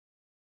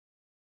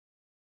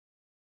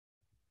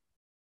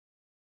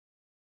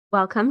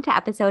Welcome to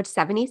episode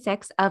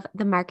 76 of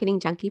the Marketing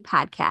Junkie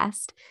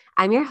podcast.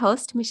 I'm your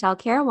host, Michelle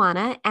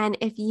Caruana, and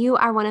if you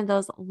are one of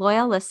those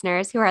loyal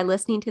listeners who are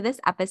listening to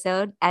this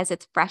episode as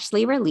it's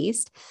freshly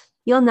released,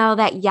 you'll know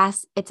that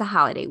yes, it's a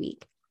holiday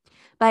week.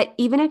 But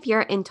even if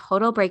you're in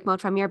total break mode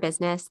from your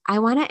business, I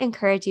want to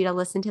encourage you to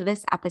listen to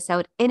this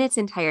episode in its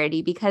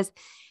entirety because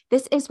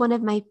this is one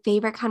of my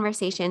favorite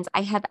conversations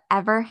I have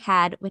ever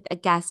had with a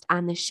guest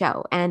on the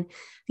show. And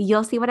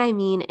you'll see what I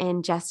mean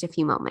in just a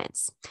few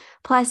moments.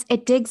 Plus,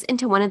 it digs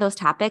into one of those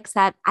topics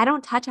that I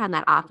don't touch on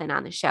that often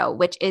on the show,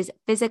 which is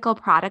physical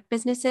product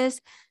businesses,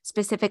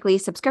 specifically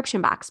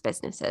subscription box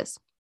businesses.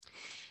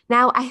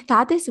 Now, I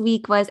thought this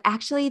week was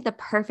actually the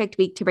perfect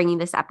week to bring you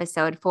this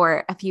episode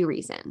for a few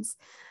reasons.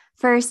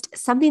 First,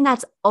 something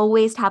that's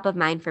always top of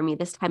mind for me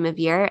this time of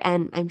year,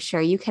 and I'm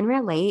sure you can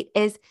relate,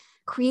 is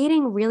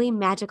creating really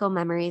magical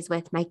memories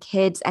with my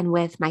kids and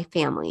with my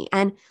family.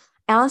 And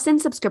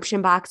Allison's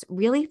subscription box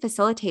really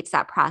facilitates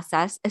that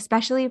process,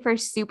 especially for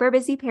super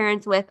busy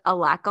parents with a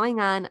lot going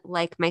on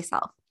like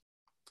myself.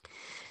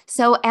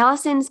 So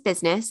Allison's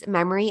business,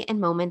 Memory and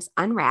Moments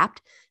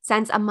Unwrapped,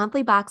 sends a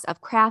monthly box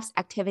of crafts,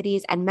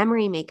 activities, and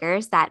memory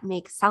makers that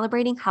make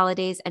celebrating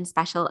holidays and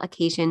special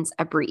occasions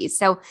a breeze.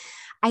 So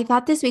I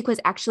thought this week was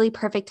actually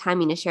perfect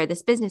timing to share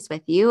this business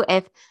with you.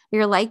 If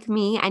you're like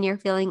me and you're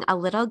feeling a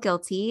little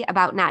guilty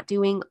about not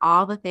doing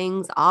all the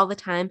things all the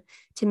time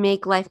to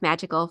make life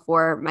magical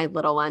for my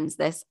little ones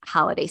this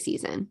holiday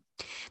season.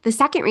 The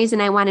second reason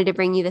I wanted to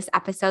bring you this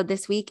episode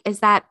this week is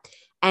that,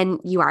 and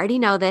you already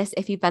know this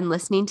if you've been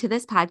listening to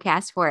this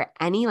podcast for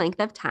any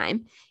length of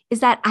time, is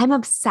that I'm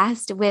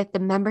obsessed with the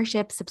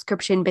membership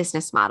subscription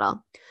business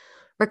model.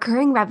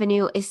 Recurring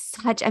revenue is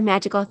such a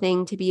magical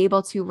thing to be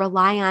able to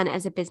rely on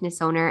as a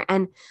business owner.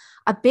 And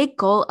a big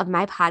goal of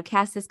my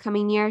podcast this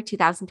coming year,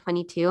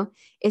 2022,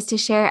 is to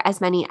share as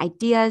many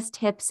ideas,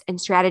 tips, and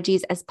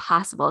strategies as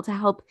possible to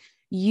help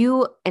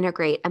you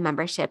integrate a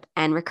membership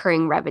and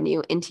recurring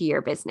revenue into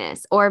your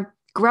business or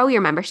grow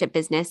your membership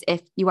business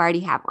if you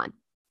already have one.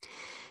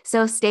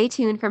 So stay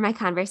tuned for my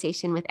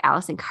conversation with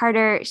Allison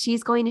Carter.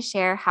 She's going to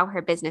share how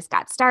her business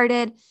got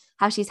started,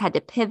 how she's had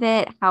to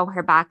pivot, how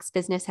her box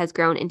business has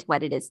grown into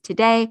what it is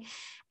today.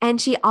 And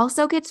she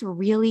also gets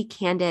really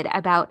candid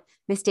about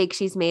mistakes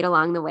she's made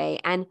along the way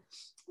and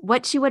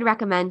what she would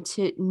recommend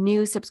to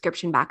new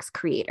subscription box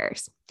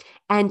creators.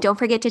 And don't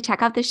forget to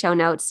check out the show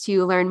notes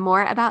to learn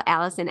more about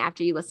Allison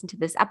after you listen to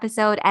this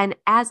episode. And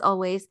as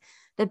always,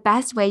 the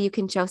best way you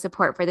can show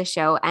support for the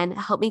show and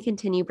help me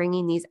continue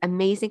bringing these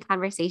amazing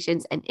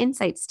conversations and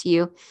insights to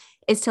you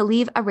is to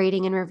leave a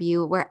rating and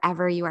review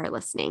wherever you are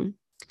listening.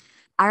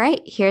 All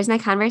right, here's my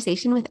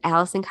conversation with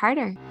Allison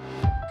Carter.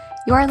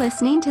 You're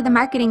listening to the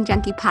Marketing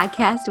Junkie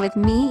podcast with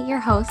me, your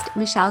host,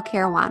 Michelle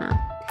Caruana.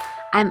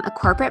 I'm a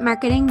corporate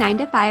marketing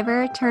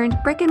 9-to-5er turned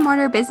brick and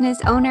mortar business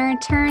owner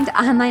turned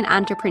online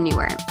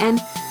entrepreneur.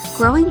 And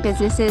growing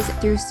businesses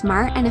through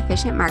smart and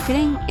efficient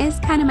marketing is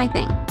kind of my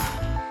thing.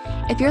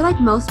 If you're like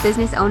most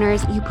business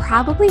owners, you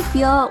probably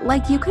feel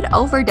like you could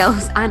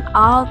overdose on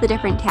all the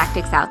different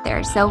tactics out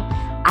there. So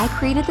I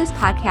created this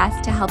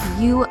podcast to help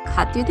you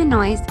cut through the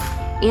noise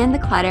and the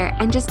clutter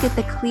and just get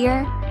the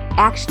clear,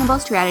 actionable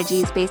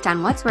strategies based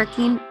on what's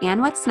working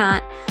and what's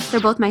not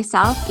for both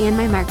myself and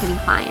my marketing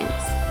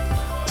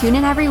clients. Tune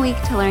in every week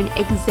to learn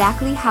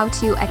exactly how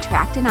to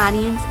attract an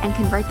audience and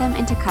convert them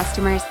into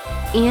customers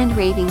and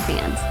raving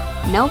fans.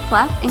 No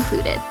fluff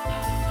included.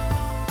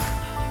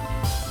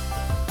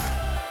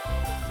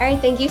 All right,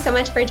 thank you so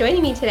much for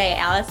joining me today,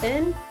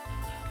 Allison.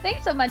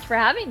 Thanks so much for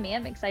having me.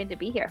 I'm excited to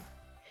be here.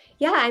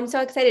 Yeah, I'm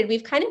so excited.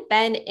 We've kind of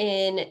been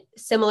in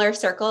similar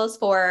circles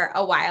for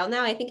a while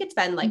now. I think it's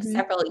been like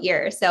several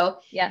years. So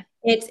yeah,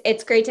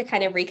 it's great to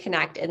kind of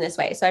reconnect in this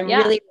way. So I'm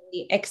really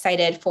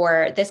excited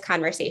for this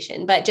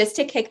conversation. But just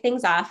to kick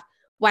things off,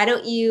 why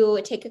don't you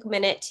take a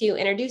minute to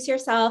introduce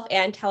yourself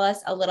and tell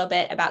us a little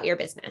bit about your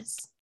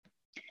business?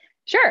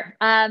 Sure.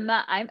 I'm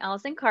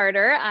Allison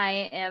Carter.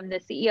 I am the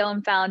CEO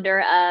and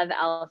founder of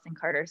Allison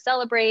Carter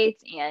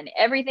Celebrates, and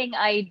everything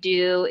I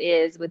do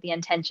is with the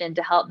intention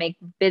to help make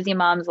busy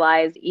moms'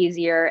 lives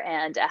easier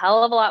and a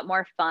hell of a lot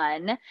more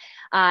fun.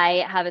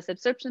 I have a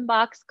subscription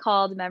box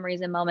called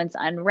Memories and Moments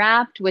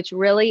Unwrapped, which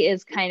really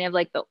is kind of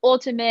like the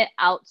ultimate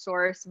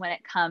outsource when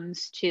it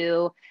comes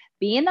to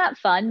being that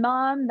fun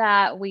mom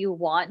that we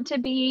want to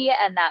be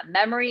and that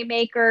memory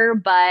maker,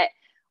 but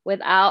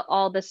without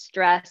all the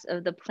stress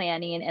of the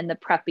planning and the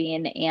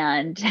prepping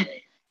and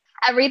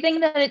everything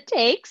that it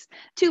takes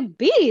to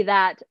be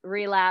that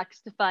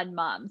relaxed, fun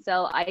mom.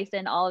 So I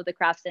send all of the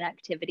crafts and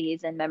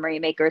activities and memory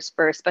makers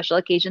for special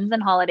occasions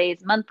and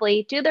holidays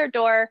monthly to their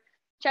door,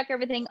 check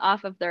everything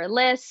off of their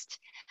list.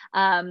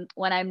 When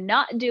I'm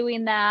not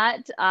doing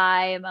that,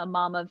 I'm a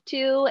mom of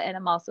two, and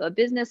I'm also a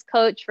business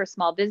coach for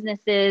small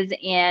businesses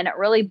and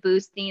really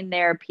boosting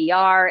their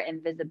PR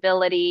and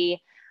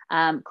visibility,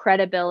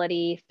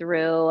 credibility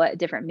through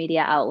different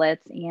media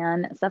outlets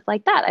and stuff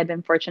like that. I've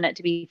been fortunate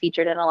to be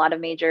featured in a lot of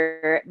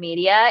major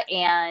media,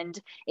 and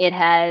it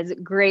has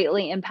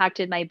greatly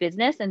impacted my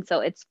business. And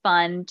so it's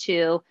fun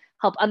to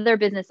help other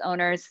business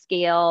owners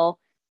scale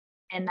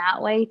in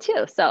that way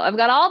too. So I've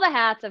got all the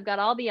hats, I've got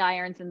all the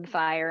irons in the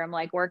fire. I'm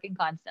like working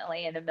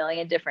constantly in a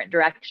million different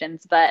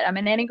directions, but I'm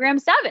an Enneagram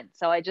 7.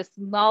 So I just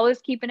always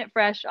keeping it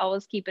fresh,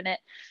 always keeping it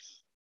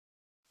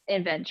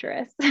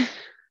adventurous.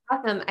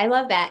 Awesome. I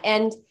love that.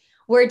 And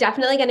we're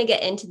definitely going to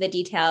get into the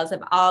details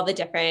of all the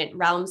different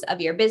realms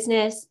of your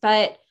business.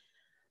 But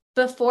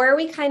before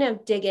we kind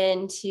of dig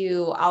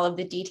into all of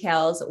the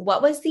details,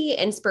 what was the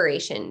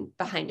inspiration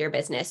behind your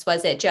business?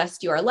 Was it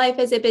just your life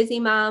as a busy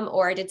mom,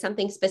 or did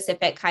something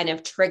specific kind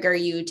of trigger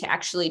you to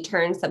actually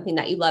turn something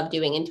that you love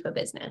doing into a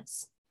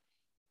business?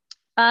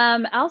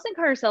 Allison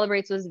Carter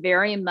Celebrates was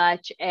very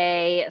much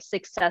a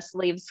success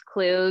leaves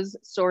clues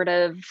sort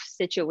of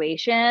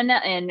situation,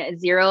 and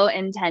zero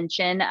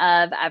intention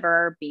of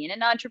ever being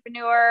an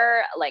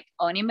entrepreneur, like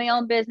owning my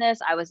own business.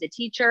 I was a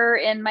teacher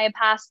in my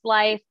past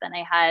life. Then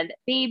I had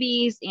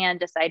babies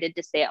and decided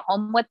to stay at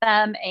home with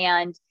them.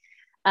 And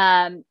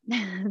then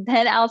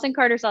Allison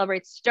Carter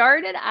Celebrates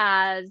started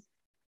as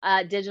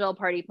digital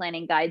party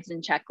planning guides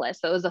and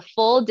checklists. So it was a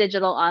full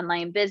digital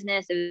online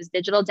business. It was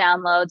digital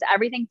downloads,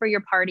 everything for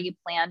your party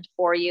planned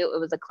for you. It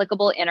was a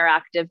clickable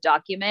interactive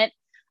document,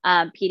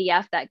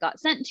 PDF that got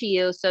sent to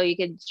you. So you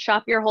could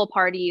shop your whole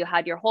party. You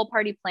had your whole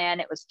party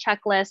plan. It was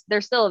checklists. They're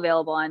still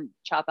available on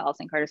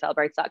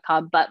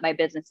shopallisoncartercelebrates.com, but my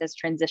business has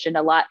transitioned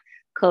a lot.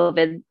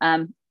 COVID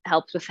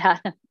helps with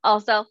that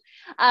also.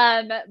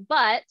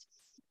 But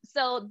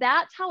so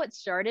that's how it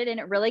started. And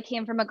it really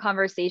came from a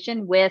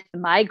conversation with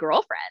my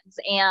girlfriends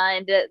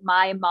and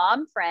my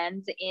mom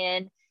friends,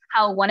 in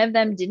how one of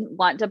them didn't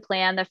want to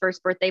plan the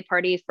first birthday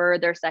party for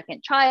their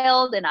second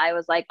child. And I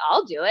was like,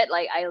 I'll do it.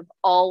 Like, I've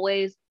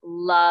always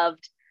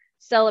loved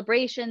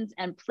celebrations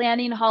and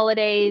planning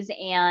holidays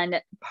and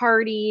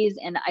parties.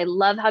 And I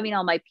love having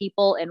all my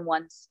people in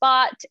one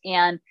spot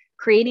and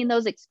creating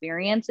those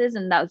experiences.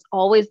 And that was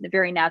always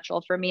very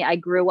natural for me. I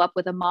grew up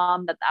with a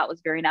mom that was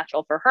very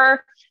natural for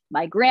her.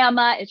 My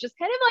grandma, it's just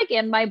kind of like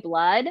in my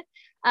blood.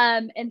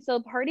 And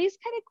so parties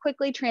kind of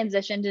quickly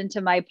transitioned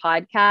into my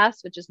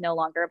podcast, which is no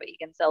longer, but you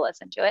can still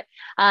listen to it,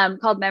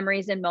 called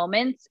Memories and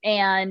Moments.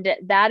 And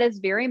that is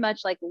very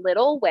much like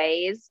little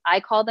ways, I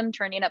call them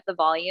turning up the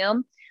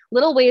volume,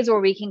 little ways where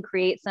we can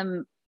create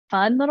some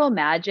fun little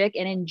magic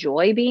and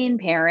enjoy being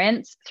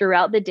parents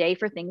throughout the day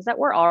for things that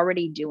we're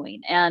already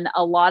doing. And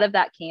a lot of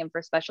that came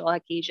for special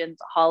occasions,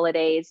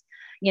 holidays,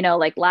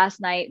 like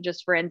last night,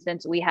 just for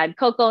instance, we had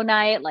cocoa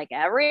night, like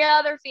every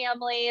other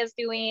family is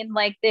doing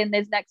like in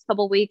this next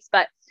couple of weeks.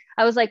 But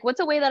I was like, what's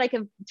a way that I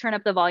can turn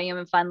up the volume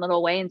in a fun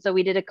little way? And so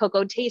we did a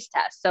cocoa taste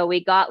test. So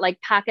we got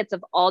like packets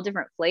of all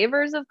different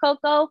flavors of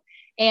cocoa,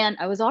 and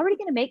I was already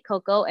going to make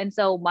cocoa. And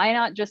so why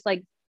not just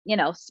like,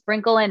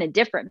 sprinkle in a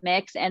different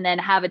mix and then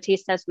have a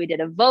taste test. We did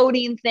a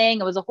voting thing.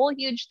 It was a whole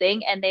huge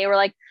thing. And they were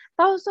like,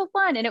 that was so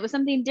fun. And it was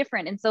something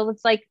different. And so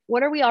it's like,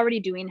 what are we already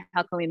doing?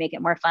 How can we make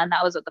it more fun?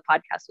 That was what the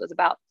podcast was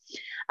about.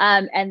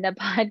 And the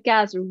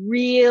podcast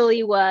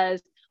really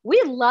was,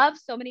 we loved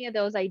so many of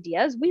those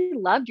ideas. We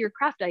loved your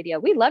craft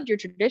idea. We loved your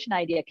tradition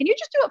idea. Can you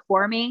just do it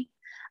for me?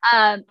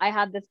 I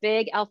had this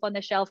big Elf on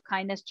the Shelf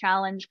kindness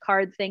challenge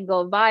card thing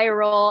go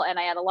viral. And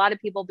I had a lot of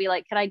people be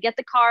like, can I get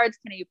the cards?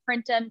 Can you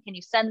print them? Can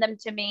you send them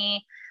to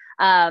me?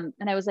 And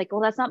I was like,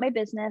 well, that's not my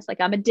business.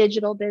 Like, I'm a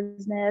digital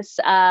business.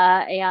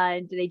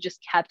 And they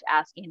just kept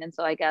asking. And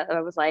so I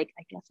was like,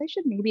 I guess I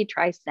should maybe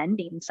try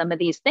sending some of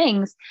these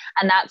things.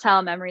 And that's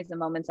how Memories and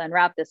Moments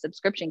Unwrapped, the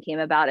subscription, came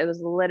about. It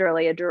was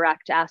literally a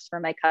direct ask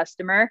from my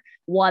customer,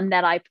 one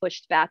that I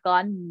pushed back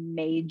on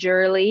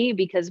majorly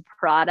because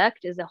product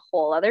is a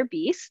whole other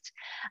beast.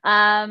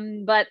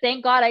 But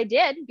thank God I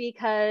did,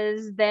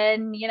 because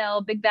then,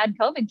 big bad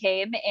COVID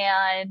came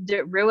and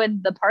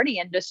ruined the party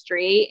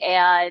industry.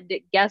 And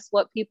guess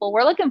what people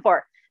were looking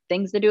for?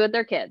 Things to do with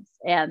their kids.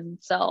 And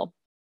so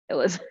it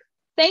was,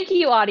 thank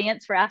you,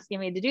 audience, for asking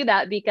me to do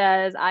that,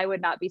 because I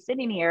would not be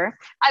sitting here.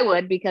 I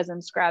would, because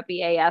I'm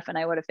scrappy AF and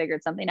I would have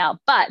figured something out.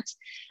 But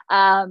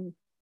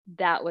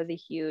that was a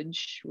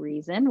huge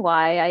reason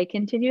why I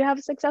continue to have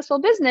a successful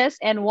business,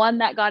 and one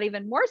that got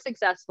even more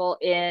successful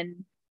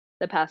in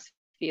the past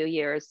few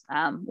years,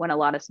 when a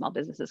lot of small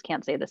businesses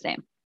can't say the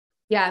same.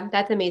 Yeah,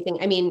 that's amazing.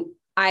 I mean,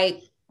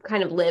 I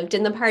kind of lived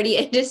in the party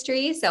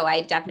industry, so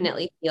I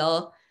definitely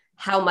feel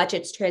how much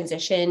it's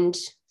transitioned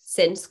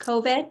since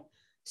COVID.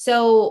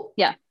 So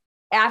yeah,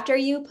 after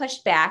you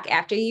pushed back,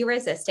 after you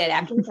resisted,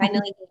 after you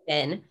finally gave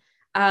in,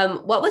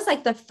 what was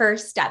like the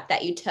first step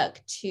that you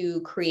took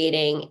to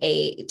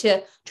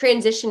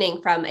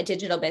transitioning from a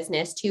digital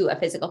business to a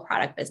physical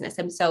product business?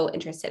 I'm so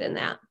interested in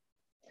that.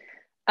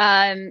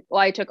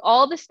 Well, I took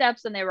all the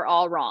steps and they were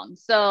all wrong.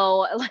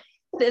 So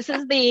this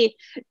is the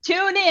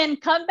tune in,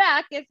 come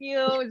back if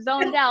you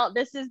zoned out.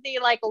 This is the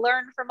like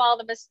learn from all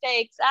the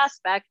mistakes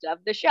aspect of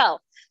the show.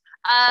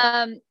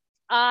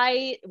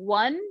 I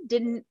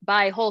didn't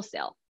buy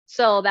wholesale.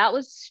 So that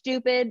was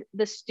stupid,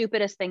 the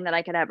stupidest thing that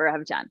I could ever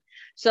have done.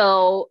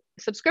 So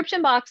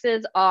subscription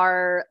boxes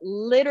are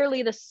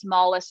literally the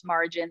smallest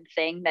margin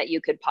thing that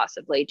you could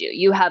possibly do.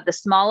 You have the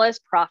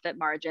smallest profit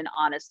margin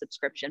on a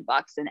subscription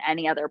box than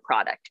any other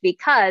product,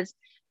 because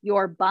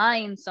you're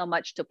buying so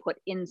much to put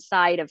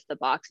inside of the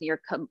box.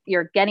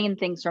 You're getting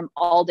things from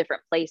all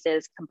different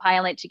places,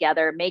 compiling it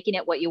together, making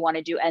it what you want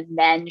to do, and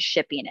then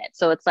shipping it.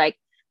 So it's like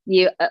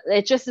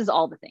it just is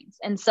all the things.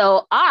 And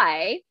so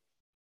I,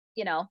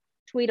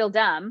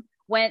 Tweedledum,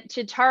 went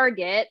to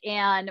Target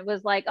and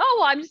was like, oh,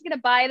 well, I'm just going to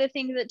buy the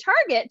things at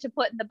Target to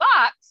put in the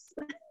box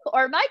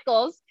or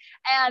Michael's,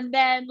 and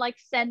then like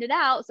send it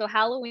out. So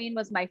Halloween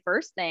was my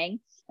first thing.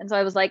 And so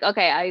I was like,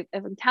 okay,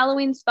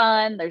 Halloween's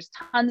fun. There's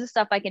tons of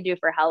stuff I can do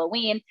for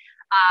Halloween.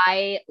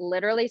 I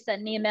literally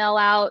sent an email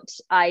out.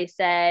 I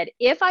said,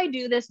 if I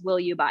do this, will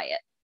you buy it?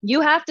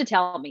 You have to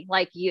tell me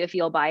if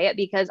you'll buy it,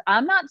 because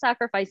I'm not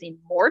sacrificing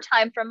more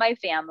time from my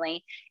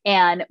family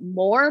and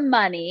more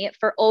money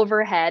for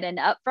overhead and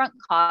upfront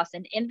costs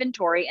and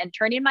inventory and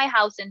turning my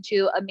house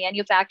into a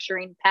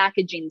manufacturing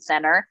packaging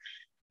center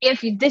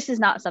if this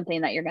is not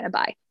something that you're going to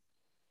buy.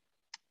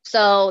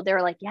 So they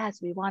were like, yes,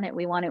 we want it.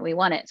 We want it. We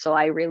want it. So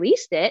I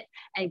released it,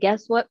 and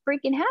guess what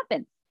freaking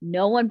happened?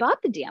 No one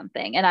bought the damn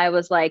thing. And I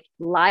was like,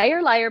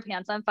 liar, liar,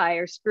 pants on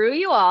fire. Screw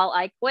you all.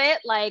 I quit.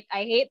 Like,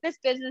 I hate this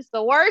business.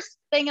 The worst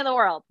thing in the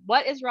world.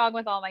 What is wrong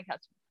with all my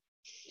customers?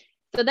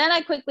 So then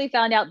I quickly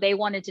found out they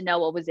wanted to know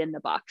what was in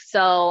the box.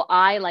 So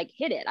I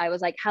hid it. I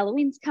was like,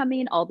 Halloween's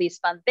coming, all these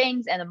fun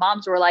things. And the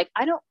moms were like,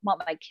 I don't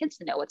want my kids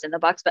to know what's in the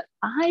box, but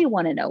I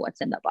want to know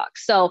what's in the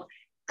box. So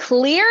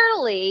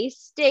clearly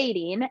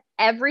stating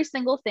every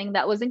single thing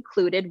that was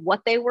included,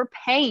 what they were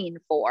paying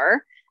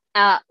for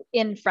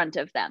in front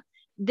of them.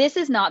 This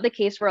is not the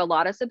case for a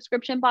lot of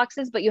subscription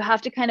boxes, but you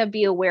have to kind of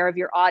be aware of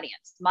your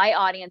audience. My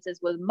audiences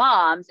was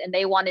moms, and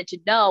they wanted to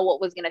know what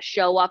was going to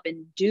show up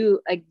and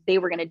they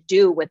were going to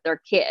do with their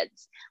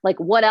kids. Like,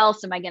 what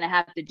else am I going to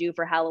have to do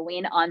for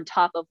Halloween on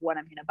top of what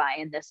I'm going to buy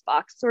in this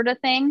box, sort of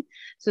thing.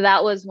 So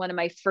that was one of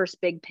my first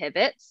big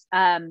pivots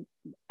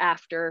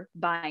after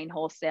buying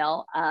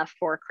wholesale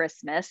for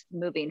Christmas.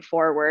 Moving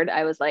forward,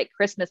 I was like,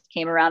 Christmas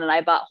came around and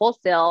I bought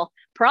wholesale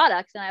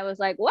products, and I was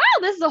like, wow,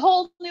 this is a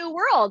whole new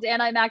world,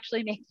 and I'm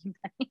actually making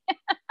money.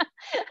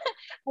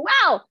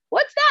 Wow,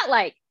 what's that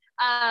like?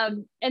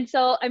 And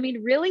so, I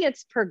mean, really,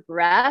 it's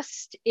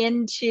progressed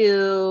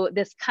into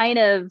this kind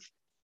of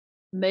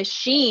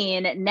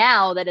machine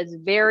now that is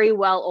very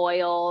well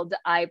oiled.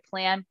 I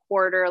plan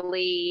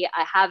quarterly.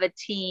 I have a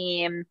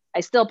team. I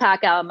still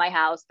pack out of my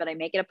house, but I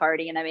make it a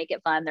party and I make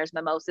it fun. There's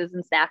mimosas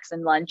and snacks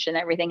and lunch and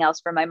everything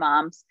else for my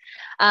moms.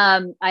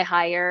 I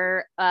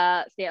hire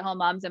stay-at-home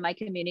moms in my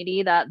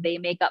community that they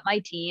make up my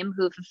team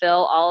who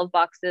fulfill all of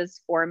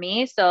boxes for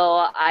me. So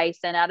I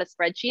send out a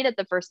spreadsheet at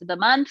the first of the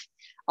month.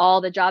 All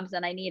the jobs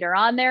that I need are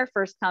on there.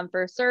 First come,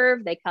 first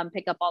serve. They come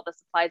pick up all the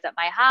supplies at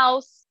my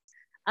house,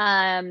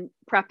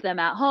 prep them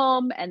at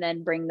home, and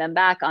then bring them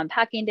back on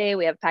packing day.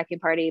 We have a packing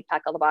party,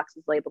 pack all the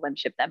boxes, label them,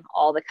 ship them,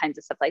 all the kinds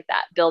of stuff like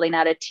that. Building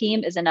out a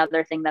team is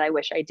another thing that I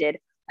wish I did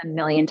a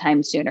million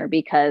times sooner,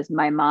 because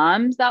my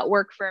moms that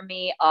work for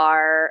me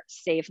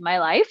saved my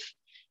life.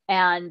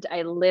 And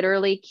I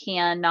literally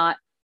cannot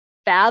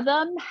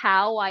fathom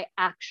how I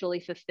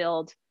actually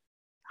fulfilled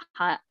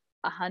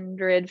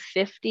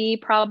 150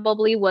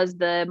 probably was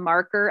the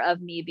marker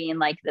of me being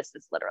like, this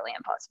is literally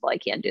impossible. I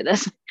can't do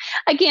this.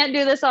 I can't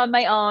do this on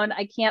my own.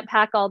 I can't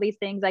pack all these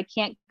things. I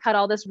can't cut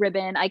all this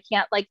ribbon. I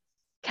can't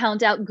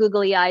count out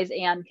googly eyes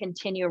and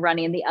continue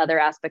running the other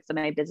aspects of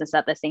my business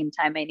at the same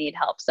time. I need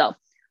help. So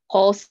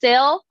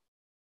wholesale,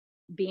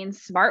 being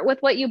smart with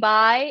what you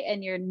buy,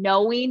 and you're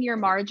knowing your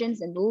margins,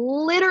 and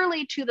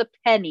literally to the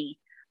penny,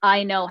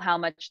 I know how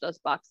much those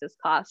boxes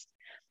cost.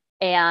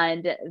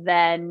 And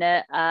then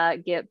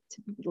get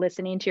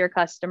listening to your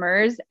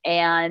customers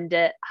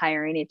and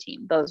hiring a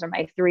team. Those are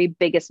my three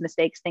biggest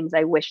mistakes, things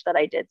I wish that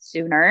I did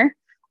sooner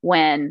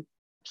when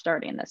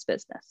starting this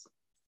business.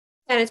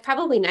 And it's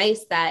probably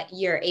nice that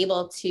you're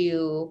able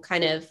to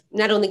kind of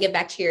not only give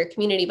back to your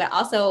community, but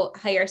also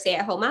hire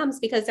stay-at-home moms,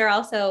 because they're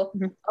also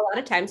a lot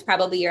of times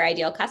probably your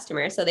ideal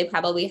customer. So they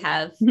probably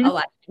have a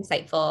lot of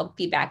insightful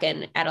feedback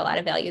and add a lot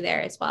of value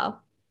there as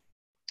well.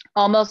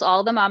 Almost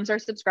all the moms are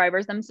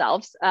subscribers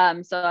themselves.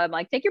 So I'm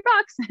like, take your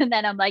box. And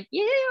then I'm like,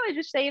 yeah, I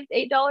just saved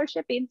 $8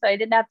 shipping. So I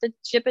didn't have to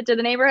ship it to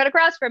the neighborhood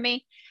across from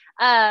me.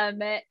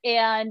 And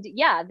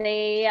yeah,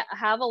 they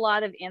have a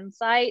lot of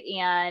insight,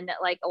 and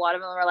a lot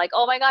of them are like,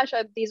 oh my gosh,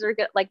 these are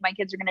good. My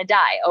kids are going to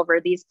die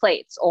over these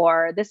plates,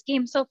 or this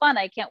game's so fun.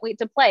 I can't wait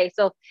to play.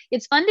 So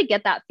it's fun to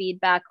get that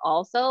feedback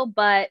also,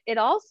 but it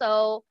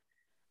also,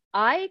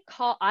 I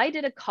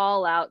did a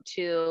call out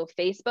to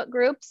Facebook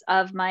groups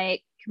of my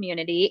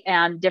community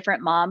and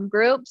different mom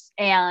groups.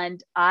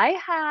 And I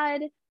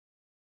had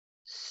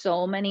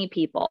so many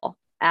people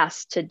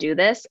asked to do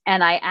this.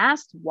 And I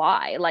asked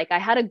why. I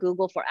had a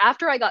Google for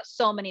after I got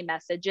so many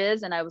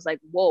messages, and I was like,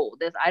 whoa,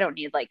 I don't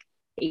need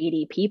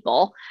 80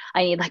 people.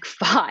 I need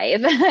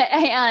 5.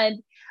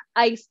 And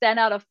I sent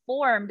out a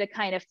form to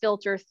kind of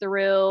filter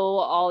through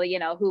all,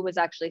 who was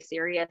actually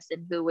serious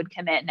and who would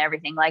commit and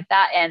everything like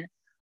that. And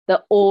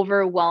the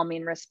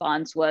overwhelming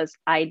response was,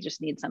 I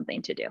just need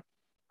something to do.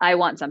 I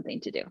want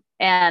something to do.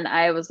 And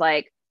I was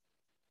like,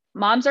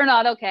 moms are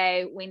not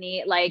okay. We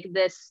need like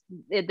this,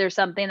 there's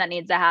something that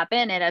needs to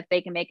happen. And if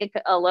they can make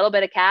a little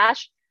bit of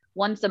cash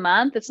once a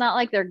month, it's not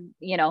like they're,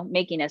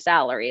 making a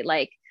salary.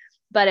 Like,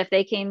 but if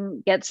they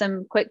can get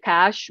some quick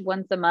cash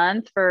once a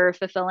month for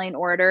fulfilling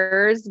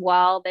orders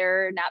while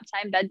they're nap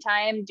time,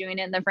 bedtime, doing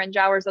it in the fringe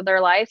hours of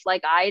their life,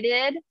 like I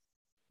did,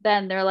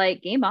 then they're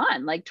like, game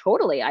on. Like,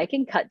 totally. I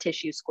can cut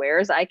tissue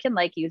squares. I can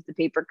like use the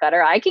paper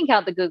cutter. I can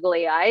count the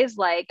googly eyes.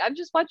 Like, I'm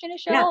just watching a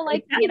show, Yeah,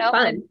 like,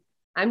 fun. and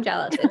I'm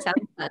jealous. It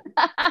sounds fun.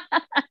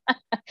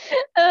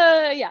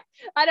 yeah,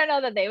 I don't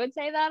know that they would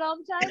say that all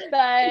the time,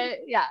 but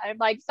yeah, I'm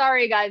like,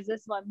 sorry guys,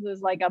 this one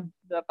was like a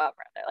bummer.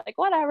 They're like,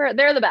 whatever,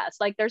 they're the best.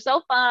 Like, they're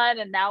so fun,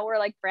 and now we're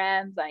like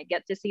friends. I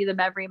get to see them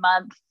every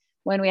month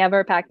when we have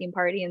our packing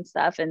party and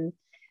stuff, and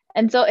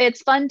so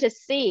it's fun to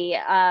see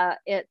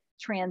it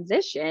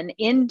transition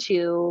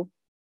into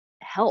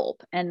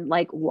help, and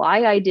like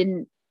why I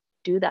didn't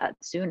do that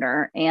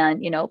sooner,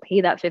 and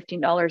pay that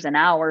 $15 an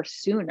hour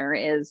sooner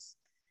is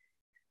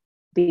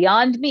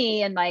beyond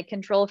me and my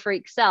control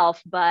freak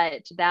self.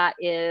 But that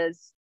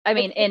is, I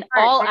mean, in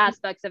all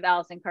aspects of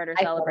Allison Carter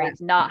Celebrates,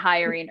 not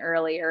hiring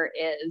earlier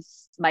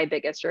is my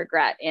biggest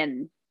regret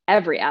in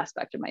every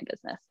aspect of my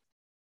business.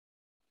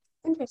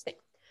 Interesting.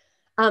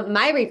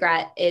 My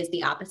regret is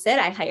the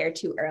opposite. I hired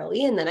too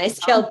early and then I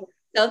scaled.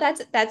 So that's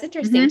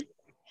interesting.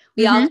 Mm-hmm.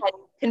 We all kind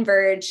of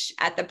converge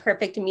at the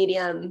perfect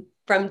medium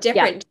from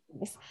different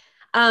things.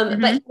 But you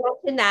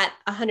mentioned that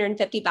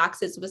 150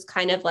 boxes was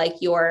kind of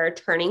like your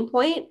turning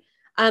point.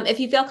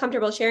 If you feel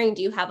comfortable sharing,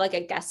 do you have like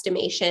a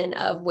guesstimation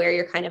of where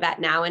you're kind of at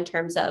now in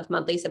terms of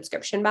monthly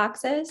subscription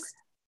boxes?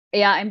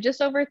 Yeah, I'm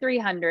just over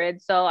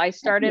 300. So I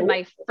started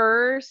my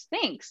first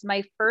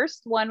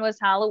one was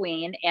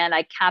Halloween, and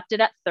I capped it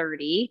at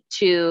 30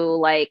 to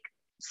like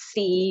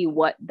see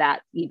what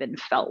that even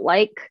felt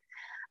like.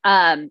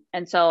 And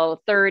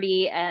so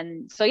 30.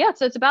 And so, yeah,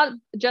 so it's about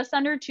just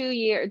under 2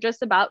 years,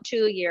 just about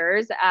 2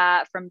 years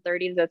from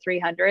 30 to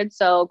 300.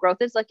 So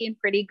growth is looking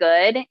pretty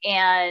good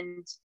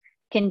and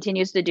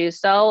continues to do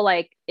so.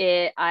 Like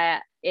it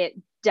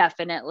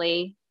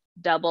definitely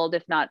doubled,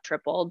 if not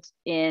tripled,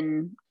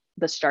 in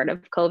the start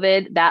of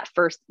COVID. That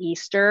first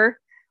Easter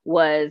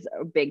was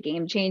a big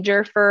game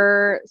changer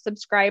for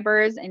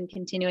subscribers and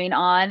continuing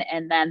on.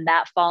 And then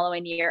that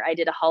following year, I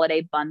did a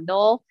holiday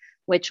bundle,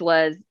 which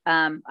was,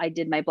 I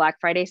did my Black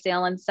Friday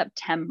sale in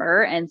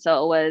September. And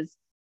so it was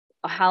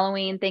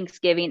Halloween,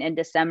 Thanksgiving, and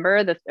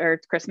December, or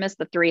Christmas,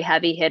 the 3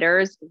 heavy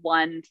hitters,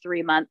 1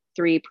 3-month,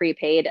 3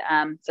 prepaid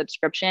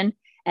subscription.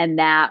 And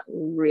that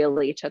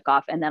really took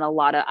off. And then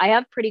I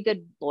have pretty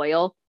good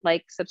loyal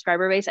like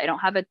subscriber base. I don't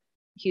have a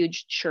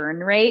huge churn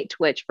rate,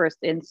 which first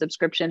in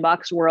subscription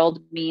box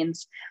world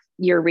means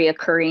your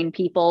reoccurring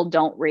people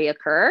don't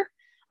reoccur.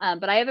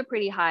 But I have a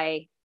pretty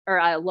high or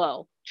a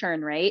low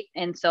churn rate.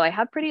 And so I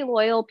have pretty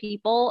loyal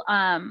people.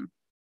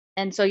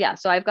 And so, yeah,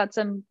 so I've got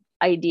some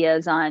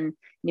ideas on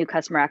new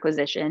customer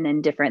acquisition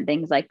and different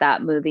things like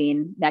that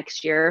moving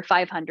next year.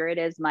 500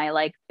 is my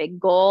like big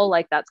goal.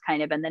 Like that's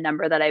kind of been the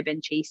number that I've been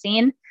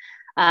chasing.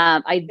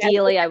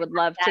 Ideally, I would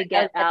love to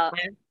get out.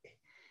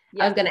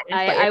 Yeah,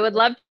 I would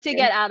love to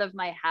get out of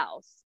my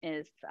house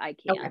if I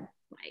can,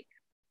 like,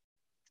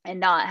 and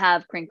not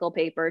have crinkle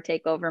paper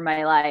take over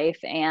my life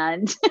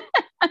and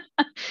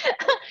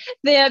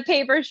the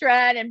paper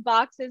shred and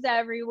boxes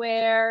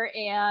everywhere.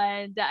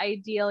 And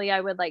ideally,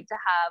 I would like to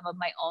have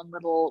my own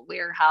little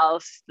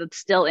warehouse that's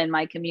still in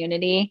my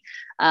community,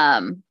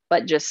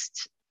 but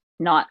just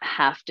not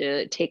have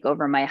to take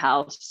over my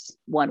house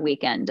one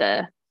weekend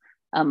a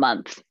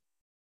month.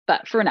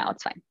 But for now,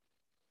 it's fine.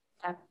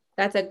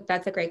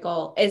 That's a great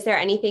goal. Is there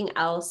anything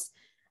else,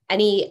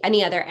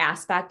 any other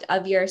aspect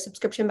of your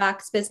subscription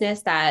box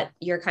business that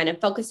you're kind of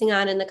focusing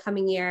on in the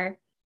coming year?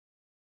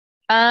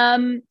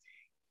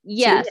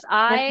 Yes,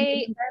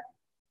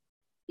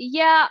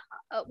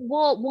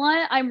 well,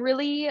 one, I'm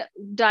really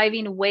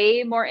diving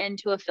way more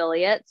into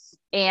affiliates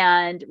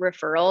and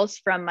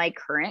referrals from my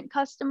current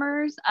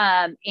customers,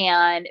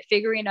 and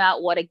figuring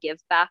out what a give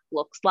back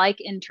looks like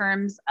in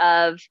terms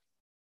of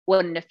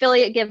what an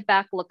affiliate give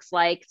back looks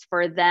like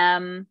for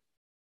them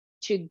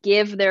to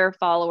give their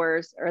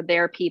followers or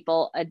their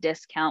people a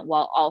discount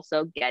while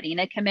also getting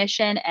a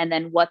commission. And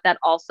then what that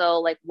also,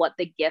 like what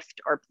the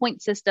gift or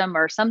point system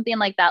or something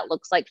like that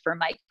looks like for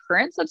my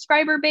current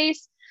subscriber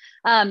base.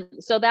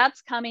 So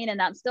that's coming, and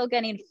that's still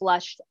getting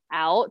flushed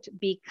out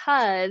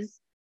because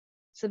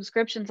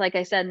subscriptions, like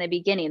I said in the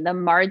beginning, the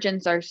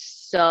margins are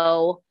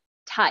so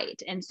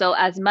tight. And so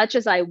as much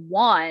as I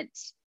want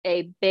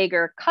a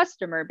bigger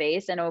customer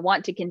base and I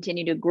want to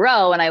continue to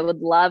grow, and I would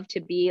love to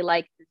be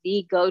like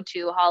the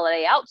go-to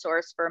holiday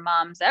outsource for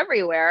moms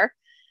everywhere,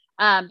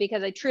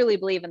 because I truly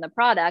believe in the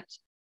product,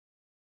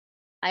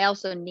 I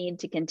also need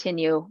to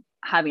continue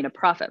having a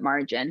profit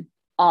margin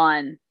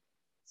on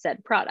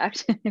said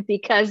product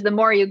because the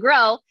more you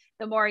grow,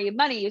 the more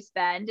money you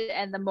spend,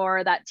 and the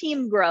more that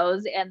team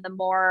grows, and the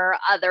more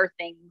other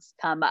things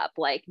come up,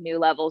 like new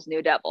levels,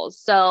 new devils.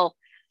 So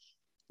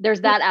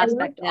there's that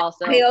aspect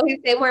also. I always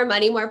say more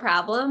money, more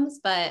problems,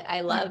 but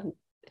I love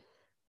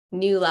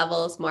New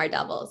levels, more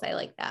doubles. I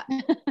like that.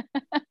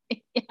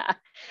 Yeah.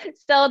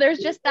 So there's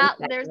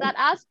that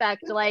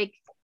aspect, like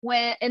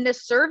when in the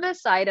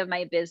service side of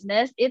my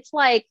business, it's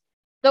like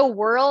the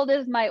world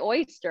is my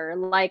oyster.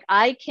 Like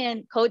I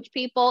can coach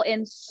people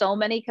in so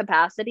many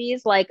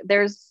capacities. Like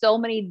there's so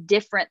many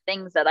different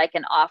things that I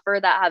can offer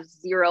that have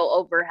zero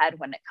overhead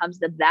when it comes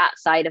to that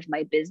side of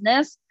my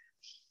business,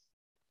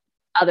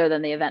 other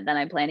than the event that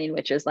I'm planning,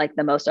 which is like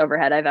the most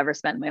overhead I've ever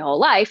spent in my whole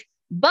life.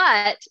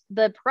 But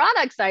the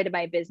product side of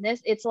my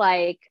business, it's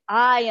like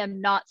I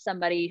am not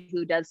somebody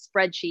who does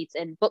spreadsheets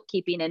and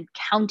bookkeeping and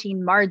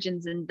counting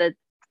margins and the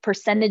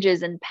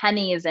percentages and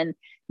pennies. And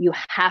you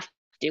have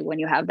to when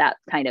you have that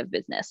kind of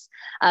business.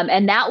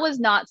 And that was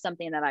not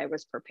something that I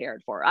was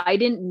prepared for. I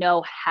didn't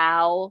know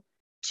how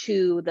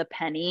to the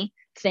penny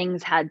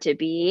things had to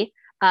be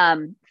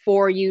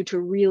for you to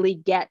really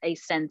get a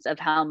sense of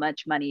how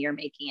much money you're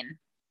making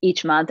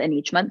each month. And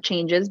each month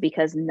changes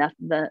because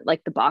the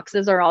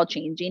boxes are all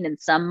changing. And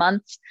some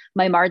months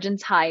my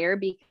margin's higher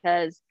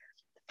because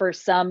for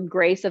some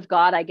grace of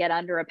God, I get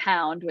under a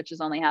pound, which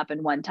has only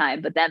happened one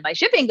time, but then my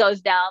shipping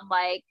goes down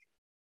like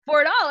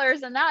 $4,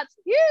 and that's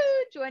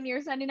huge when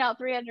you're sending out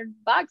 300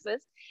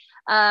 boxes.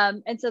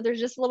 And so there's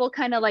just little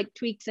kind of like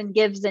tweaks and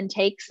gives and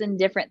takes and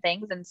different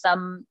things. And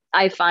some,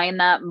 I find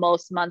that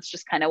most months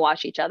just kind of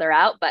wash each other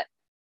out, but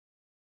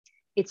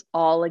it's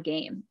all a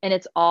game, and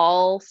it's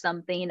all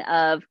something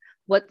of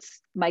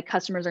what's my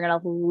customers are going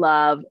to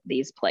love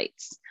these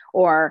plates,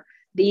 or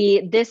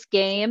this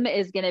game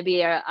is going to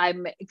be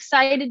I'm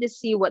excited to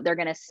see what they're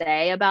going to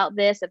say about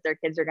this, if their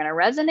kids are going to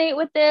resonate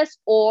with this,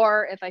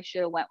 or if I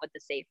should have went with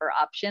the safer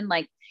option.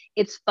 Like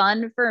it's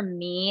fun for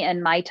me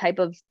and my type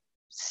of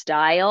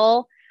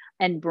style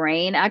and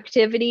brain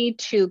activity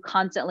to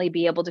constantly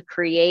be able to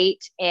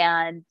create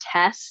and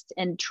test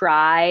and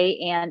try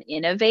and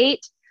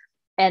innovate,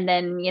 and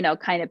then,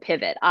 kind of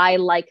pivot. I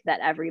like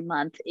that every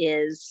month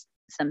is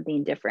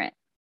something different.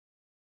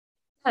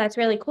 Oh, that's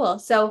really cool.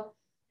 So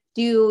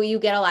do you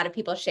get a lot of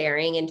people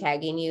sharing and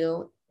tagging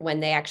you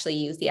when they actually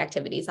use the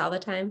activities all the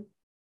time?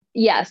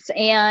 Yes.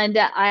 And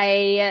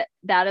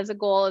that is a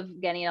goal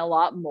of getting a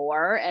lot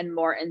more and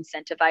more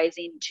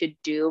incentivizing to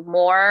do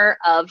more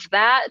of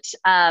that.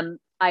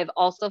 I've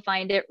also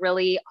find it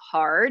really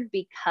hard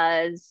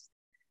because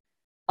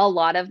a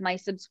lot of my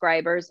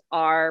subscribers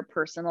are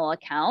personal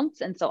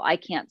accounts. And so I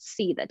can't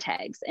see the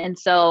tags. And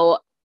so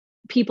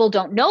people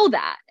don't know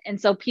that. And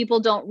so people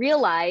don't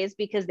realize,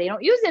 because they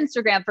don't use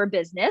Instagram for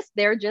business.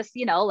 They're just,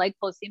 like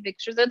posting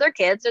pictures of their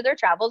kids or their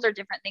travels or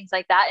different things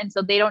like that. And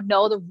so they don't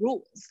know the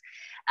rules.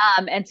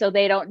 And so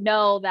they don't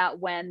know that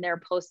when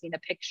they're posting a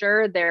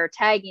picture, they're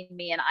tagging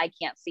me and I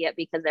can't see it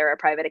because they're a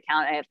private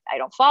account. I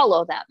don't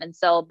follow them. And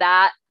so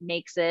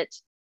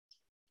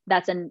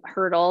that's a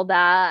hurdle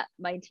that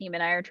my team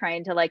and I are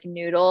trying to like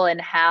noodle,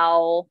 and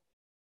how,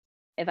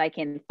 if I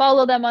can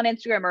follow them on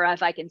Instagram or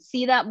if I can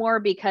see that more,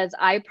 because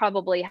I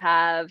probably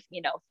have,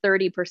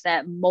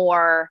 30%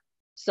 more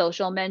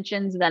social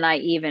mentions than I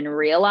even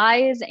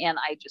realize. And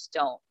I just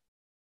don't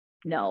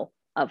know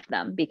of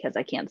them because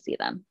I can't see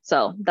them.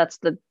 So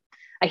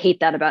I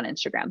hate that about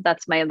Instagram.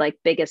 That's my like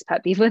biggest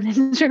pet peeve with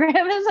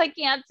Instagram is I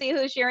can't see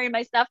who's sharing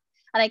my stuff,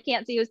 and I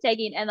can't see who's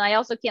tagging. And I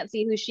also can't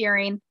see who's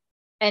sharing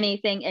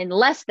anything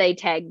unless they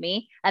tag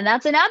me. And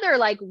that's another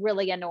like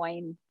really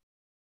annoying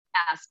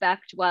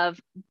aspect of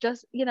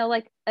just,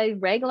 like a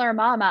regular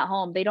mom at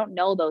home. They don't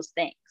know those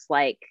things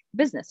like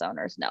business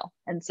owners know.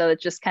 And so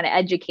it's just kind of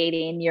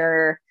educating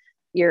your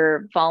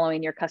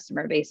following your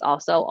customer base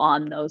also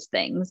on those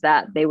things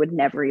that they would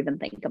never even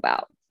think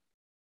about.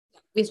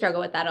 We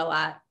struggle with that a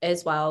lot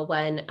as well.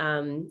 When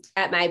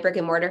at my brick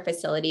and mortar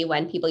facility,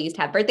 when people used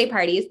to have birthday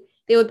parties,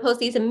 they would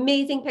post these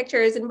amazing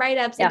pictures and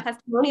write-ups and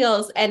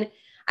testimonials. And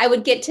I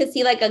would get to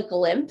see like a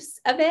glimpse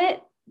of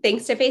it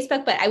thanks to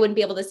Facebook, but I wouldn't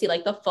be able to see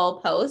like the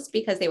full post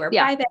because they were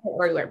private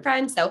or we weren't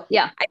friends. So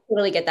I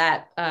totally get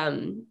that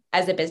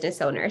as a business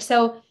owner.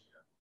 So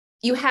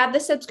you have the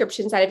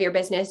subscription side of your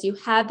business, you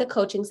have the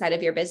coaching side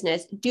of your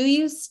business. Do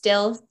you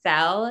still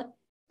sell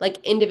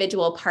like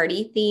individual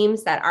party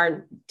themes that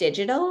aren't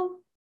digital?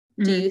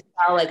 Mm-hmm. Do you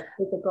sell like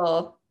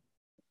physical?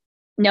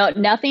 No,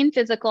 nothing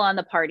physical on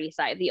the party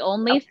side. The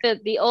only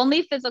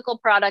physical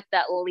product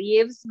that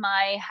leaves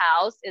my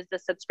house is the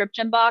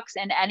subscription box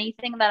and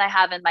anything that I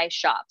have in my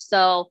shop.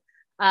 So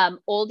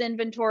old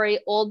inventory,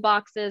 old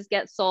boxes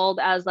get sold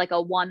as like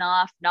a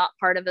one-off, not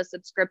part of the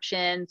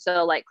subscription.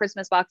 So like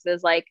Christmas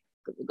boxes, like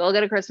go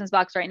get a Christmas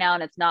box right now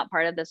and it's not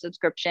part of the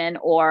subscription.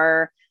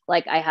 Or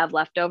like I have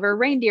leftover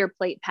reindeer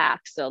plate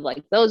packs. So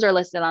like those are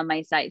listed on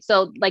my site.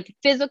 So like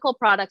physical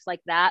products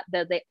like that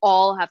they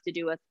all have to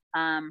do with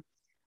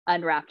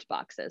unwrapped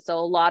boxes. So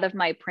a lot of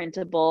my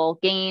printable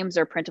games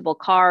or printable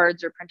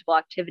cards or printable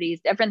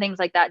activities, different things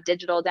like that,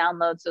 digital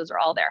downloads, those are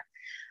all there.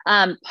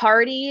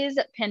 Parties,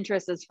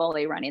 Pinterest is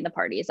fully running the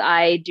parties.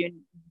 I do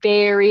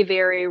very,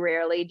 very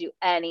rarely do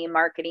any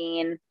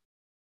marketing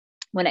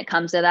when it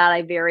comes to that,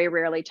 I very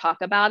rarely talk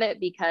about it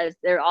because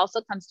there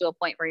also comes to a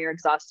point where you're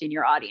exhausting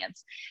your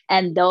audience.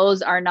 And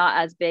those are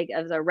not as big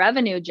as a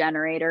revenue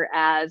generator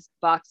as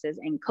boxes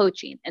and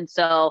coaching. And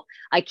so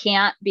I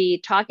can't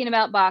be talking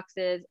about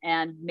boxes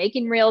and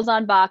making reels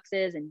on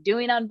boxes and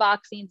doing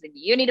unboxings and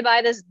you need to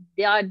buy this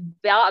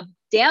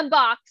damn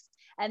box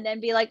and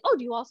then be like, oh,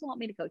 do you also want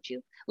me to coach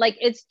you? Like,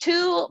 it's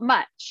too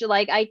much.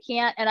 Like, I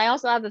can't. And I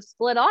also have a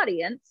split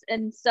audience.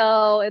 And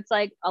so it's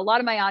like a lot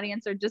of my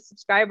audience are just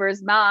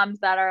subscribers,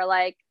 moms that are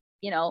like,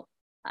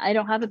 I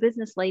don't have a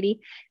business, lady.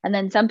 And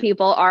then some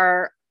people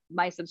are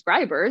my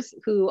subscribers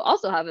who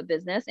also have a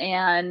business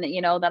and,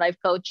 that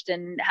I've coached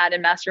and had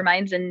in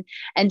masterminds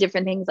and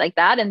different things like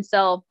that. And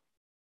so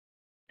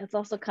it's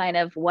also kind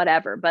of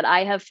whatever. But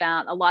I have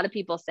found a lot of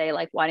people say,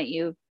 like, why don't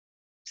you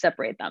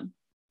separate them?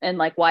 And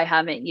like, why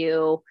haven't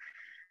you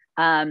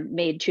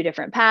made two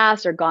different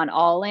paths or gone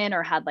all in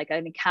or had like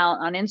an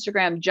account on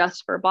Instagram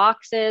just for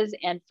boxes?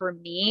 And for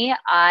me,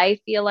 I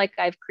feel like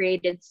I've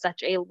created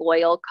such a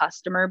loyal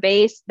customer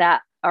base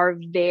that are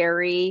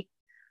very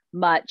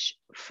much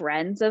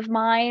friends of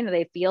mine.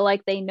 They feel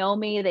like they know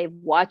me. They've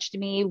watched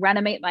me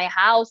renovate my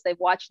house. They've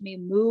watched me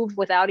move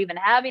without even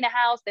having a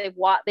house. They've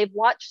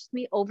watched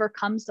me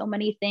overcome so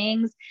many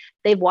things.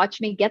 They've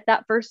watched me get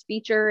that first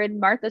feature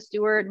in Martha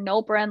Stewart and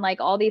Oprah and like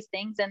all these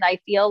things. And I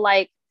feel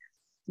like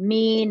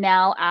me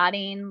now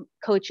adding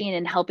coaching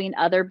and helping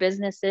other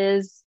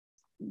businesses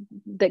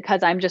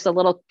because I'm just a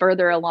little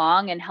further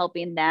along and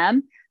helping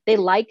them. They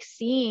like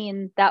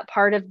seeing that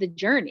part of the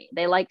journey.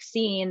 They like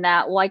seeing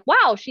that, like,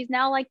 wow, she's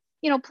now like,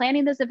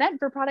 planning this event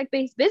for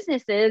product-based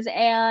businesses.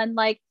 And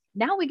like,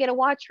 now we get to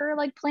watch her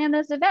like plan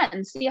this event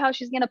and see how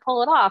she's going to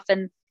pull it off.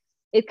 And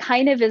it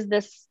kind of is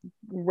this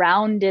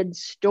rounded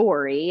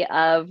story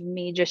of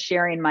me just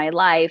sharing my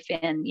life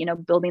and,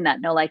 building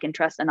that know, like, and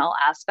trust in all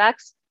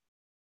aspects.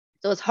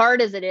 So as hard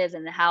as it is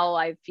and how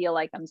I feel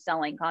like I'm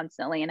selling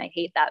constantly, and I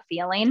hate that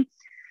feeling,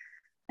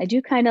 I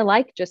do kind of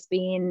like just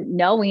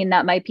knowing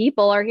that my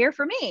people are here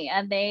for me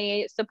and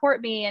they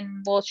support me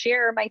and will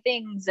share my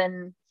things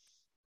and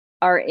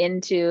are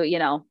into,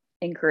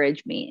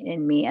 encourage me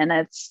in me. And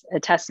that's a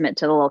testament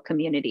to the little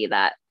community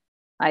that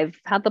I've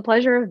had the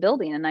pleasure of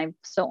building. And I'm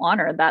so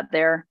honored that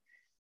they're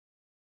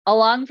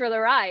along for the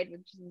ride,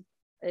 which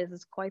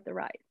is quite the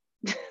ride.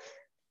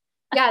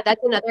 Yeah,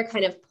 that's another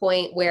kind of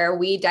point where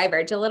we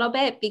diverge a little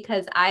bit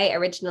because I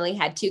originally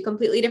had two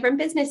completely different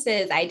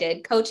businesses. I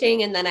did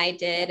coaching and then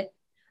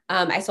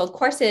I sold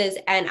courses,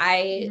 and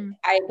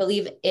I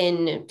believe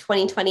in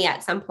 2020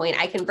 at some point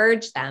I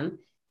converged them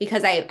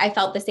because I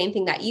felt the same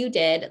thing that you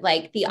did.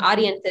 Like the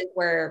audiences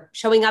were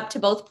showing up to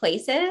both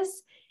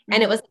places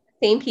and it was the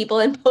same people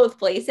in both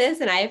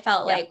places. And I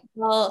felt like,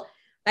 well,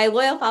 my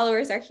loyal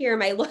followers are here.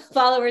 My loyal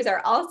followers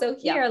are also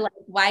here. Like,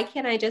 why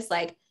can't I just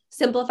like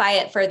simplify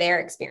it for their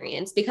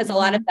experience? Because a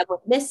lot of them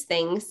would miss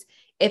things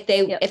if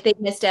they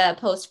missed a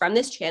post from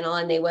this channel,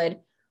 and they would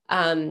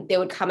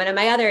comment on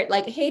my other,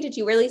 like, hey, did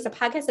you release a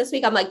podcast this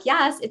week? I'm like,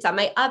 yes, it's on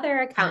my other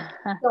account.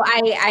 So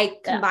I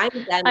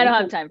combined them. I don't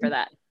have time for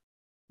that.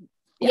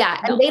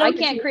 Yeah. No, I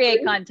can't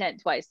create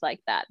content twice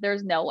like that.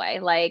 There's no way.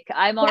 Like,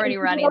 I'm already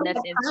running this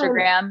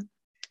Instagram.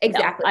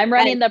 Exactly. No, I'm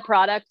running the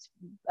product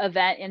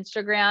event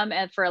Instagram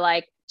and for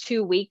like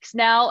 2 weeks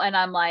now. And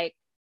I'm like,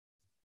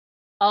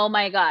 oh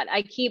my God,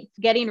 I keep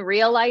getting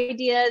reel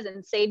ideas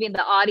and saving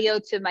the audio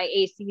to my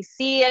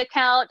ACC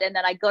account. And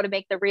then I go to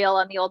make the reel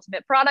on the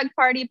Ultimate Product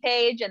Party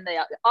page and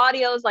the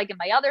audio's like in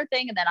my other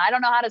thing. And then I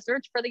don't know how to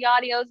search for the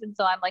audios. And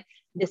so I'm like,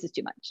 this is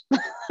too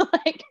much.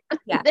 Like,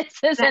 this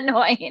is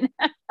annoying.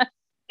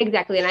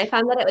 Exactly. And I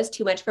found that it was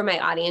too much for my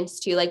audience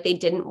too. Like, they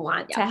didn't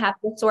want to have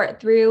to sort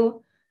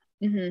through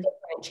different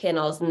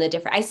channels and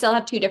I still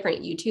have two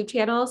different YouTube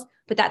channels,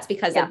 but that's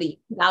because of the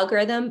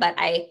algorithm. But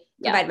I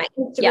provide my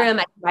Instagram,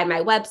 I provide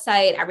my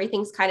website,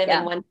 everything's kind of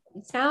in one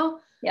place now.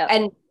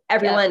 And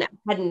everyone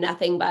had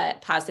nothing but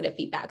positive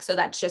feedback. So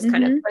that's just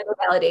kind of further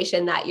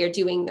validation that you're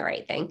doing the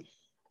right thing.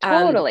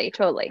 Totally.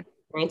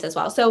 As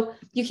well. So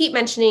you keep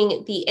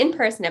mentioning the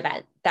in-person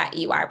event that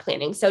you are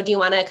planning. So do you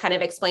want to kind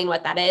of explain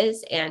what that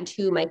is and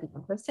who might be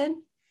interested?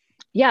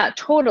 Yeah,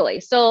 totally.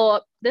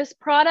 So this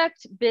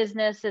product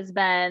business has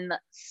been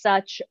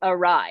such a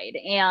ride,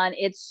 and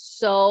it's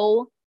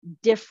so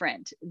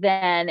different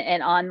than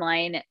an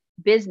online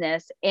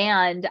business.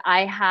 And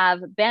I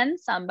have been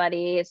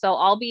somebody, so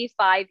I'll be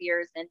 5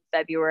 years in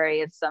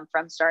February. It's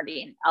from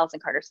starting Allison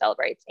Carter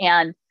Celebrates.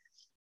 And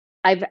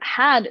I've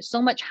had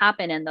so much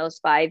happen in those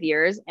 5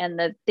 years. And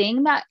the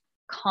thing that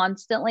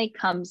constantly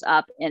comes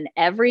up in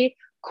every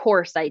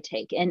course I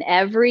take, in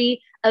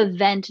every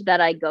event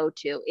that I go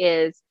to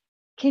is,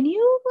 can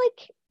you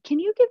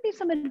give me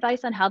some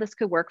advice on how this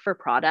could work for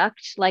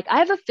product? Like, I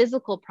have a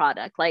physical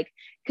product. Like,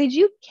 could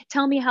you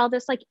tell me how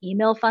this like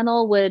email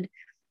funnel would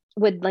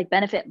like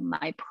benefit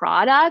my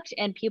product?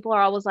 And people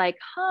are always like,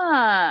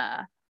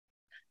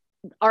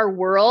 our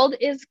world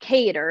is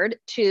catered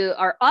to,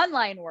 our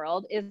online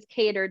world is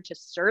catered to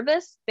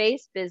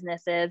service-based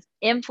businesses,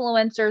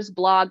 influencers,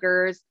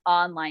 bloggers,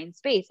 online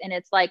space. And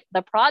it's like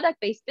the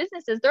product-based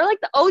businesses, they're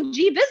like the OG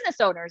business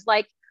owners.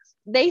 Like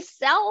they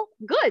sell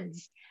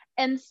goods.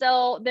 And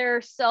so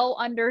they're so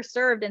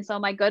underserved. And so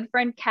my good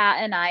friend Kat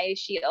and I,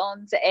 she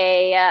owns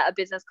a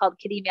business called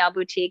Kitty Meow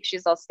Boutique.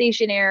 She's all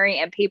stationery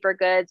and paper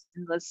goods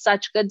and with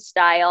such good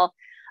style.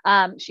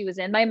 She was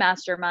in my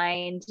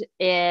mastermind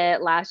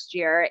last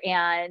year,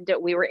 and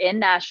we were in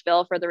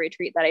Nashville for the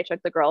retreat that I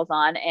took the girls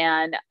on.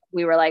 And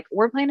we were like,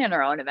 we're planning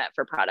our own event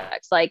for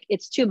products. Like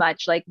it's too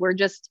much. Like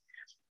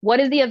what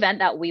is the event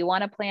that we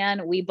want to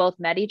plan? We both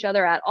met each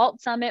other at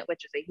Alt Summit,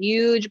 which is a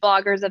huge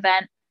bloggers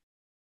event.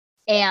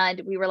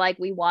 And we were like,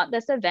 we want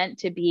this event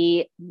to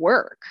be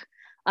work.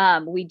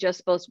 We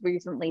just both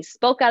recently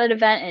spoke at an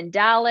event in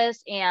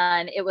Dallas,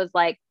 and it was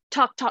like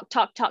talk.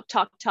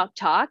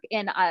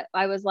 And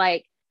I was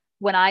like,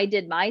 when I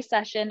did my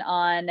session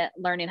on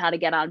learning how to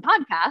get on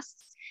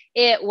podcasts,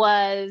 it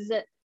was,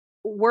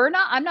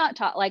 I'm not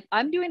taught, like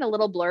I'm doing a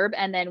little blurb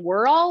and then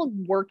we're all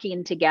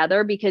working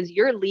together because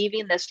you're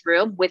leaving this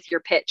room with your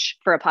pitch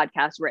for a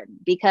podcast written,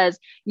 because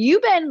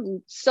you've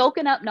been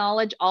soaking up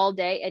knowledge all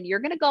day and you're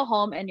going to go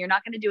home and you're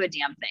not going to do a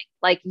damn thing.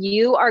 Like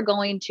you are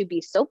going to be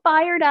so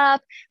fired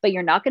up, but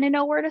you're not going to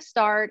know where to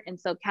start. And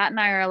so Kat and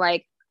I are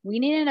like, we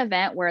need an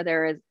event where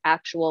there is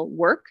actual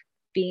work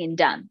being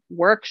done,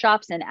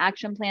 workshops and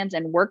action plans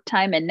and work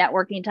time and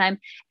networking time,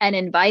 and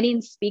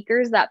inviting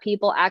speakers that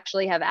people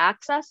actually have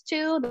access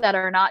to, that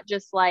are not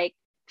just like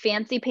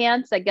fancy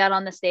pants that get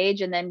on the stage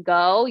and then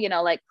go,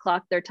 like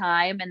clock their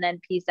time and then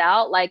peace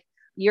out. Like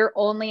you're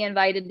only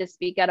invited to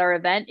speak at our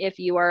event if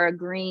you are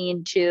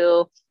agreeing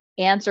to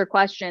answer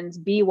questions,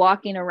 be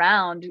walking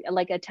around,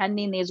 like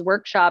attending these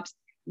workshops,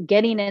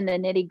 getting in the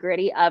nitty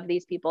gritty of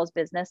these people's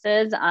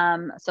businesses,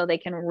 so they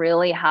can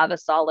really have a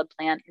solid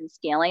plan in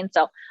scaling.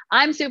 So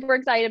I'm super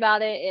excited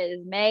about it. It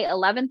is May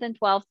 11th and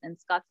 12th in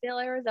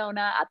Scottsdale,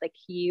 Arizona, at the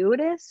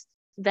cutest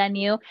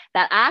venue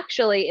that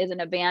actually is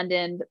an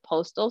abandoned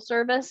postal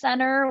service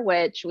center,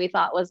 which we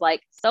thought was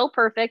like so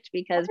perfect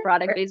because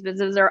product-based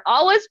businesses are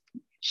always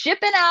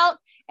shipping out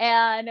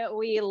and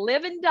we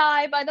live and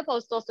die by the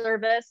postal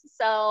service.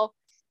 So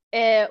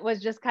it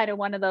was just kind of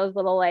one of those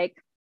little like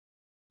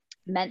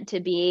meant to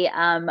be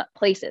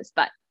places,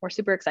 but we're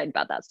super excited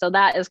about that. So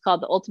that is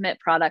called the Ultimate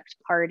Product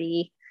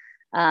Party.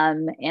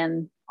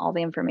 And all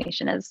the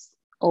information is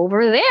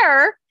over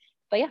there,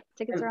 but yeah,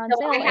 tickets are on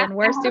sale and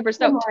we're super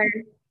stoked.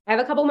 I have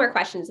a couple more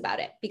questions about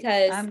it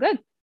because I'm good.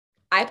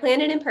 I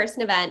planned an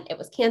in-person event. It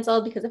was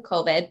canceled because of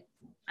COVID.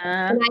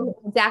 And I'm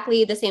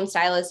exactly the same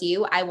style as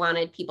you. I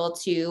wanted people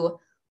to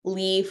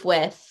leave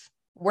with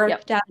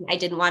work done. I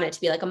didn't want it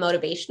to be like a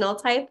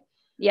motivational type.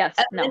 Yes.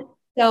 No.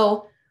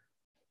 So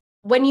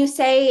when you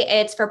say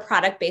it's for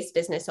product-based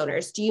business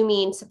owners, do you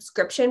mean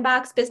subscription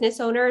box business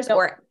owners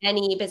or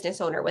any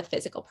business owner with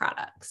physical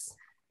products?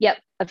 Yep.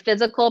 A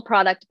physical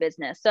product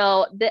business.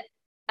 So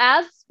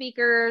as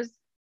speakers,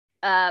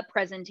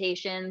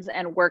 presentations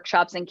and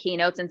workshops and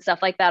keynotes and stuff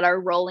like that are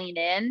rolling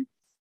in,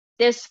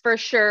 this for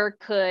sure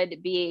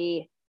could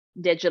be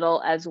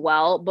digital as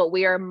well, but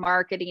we are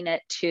marketing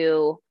it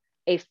to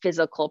a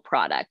physical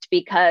product,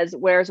 because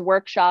whereas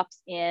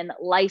workshops in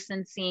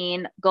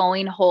licensing,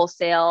 going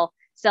wholesale,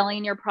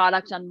 selling your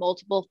product on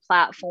multiple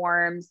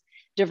platforms,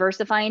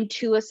 diversifying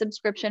to a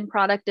subscription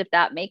product, if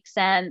that makes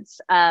sense,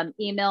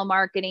 email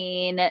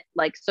marketing,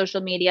 like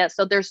social media.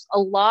 So there's a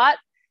lot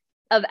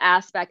of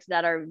aspects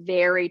that are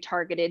very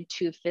targeted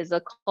to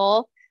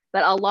physical,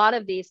 but a lot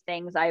of these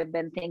things I've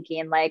been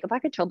thinking like, if I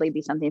could totally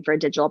be something for a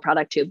digital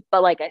product too.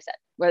 But like I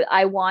said,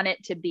 I want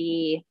it to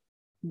be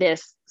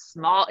this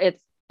small,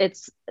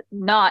 it's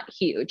not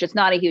huge. It's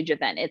not a huge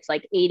event. It's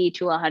like 80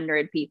 to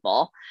 100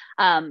 people,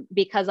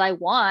 because I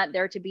want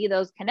there to be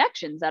those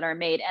connections that are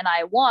made. And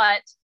I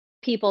want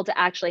people to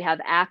actually have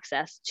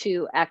access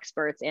to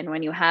experts. And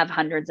when you have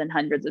hundreds and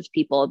hundreds of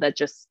people, that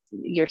just,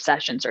 your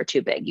sessions are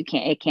too big.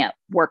 It can't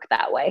work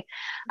that way.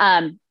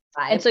 And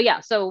so,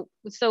 yeah,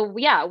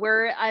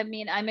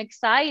 I'm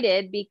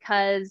excited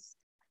because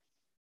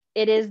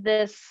it is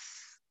this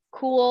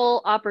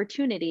cool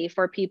opportunity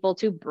for people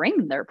to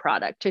bring their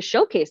product, to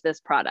showcase this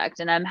product.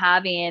 And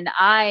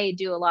I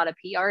do a lot of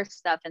PR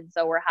stuff. And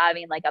so we're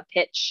having like a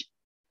pitch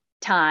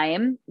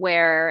time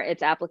where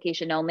it's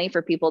application only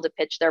for people to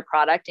pitch their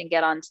product and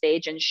get on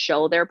stage and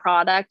show their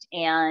product,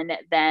 and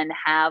then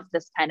have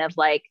this kind of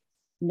like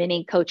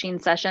mini coaching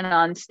session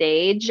on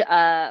stage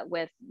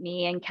with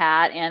me and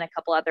Kat and a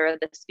couple other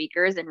of the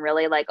speakers, and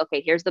really like,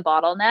 okay, here's the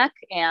bottleneck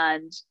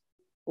and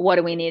what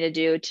do we need to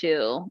do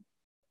to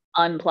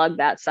unplug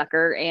that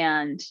sucker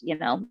and,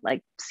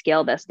 like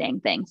scale this dang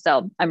thing.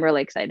 So I'm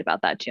really excited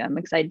about that too. I'm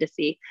excited to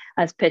see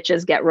as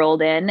pitches get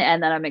rolled in,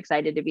 and then I'm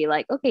excited to be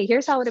like, okay,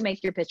 here's how to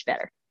make your pitch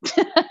better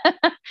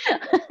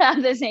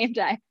at the same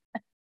time.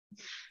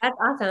 That's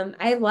awesome.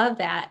 I love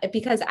that,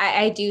 because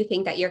I do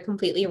think that you're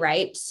completely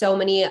right. So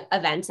many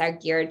events are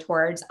geared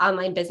towards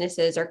online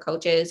businesses or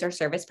coaches or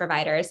service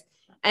providers.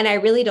 And I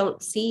really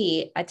don't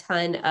see a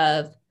ton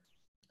of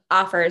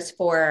offers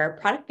for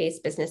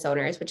product-based business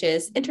owners, which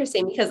is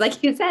interesting because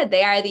like you said,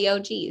 they are the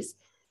OGs.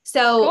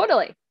 So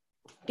Totally.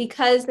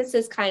 because this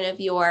is kind of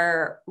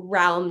your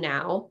realm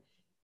now,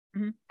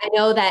 I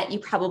know that you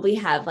probably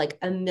have like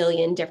a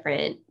million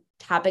different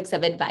topics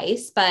of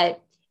advice,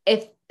 but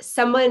if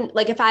someone,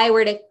 like if I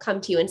were to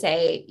come to you and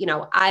say,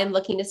 I'm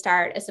looking to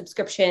start a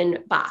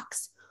subscription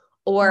box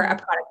or a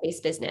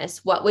product-based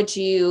business, where would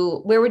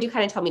you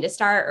kind of tell me to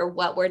start, or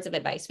what words of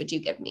advice would you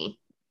give me?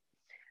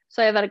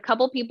 So I've had a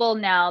couple people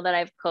now that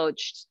I've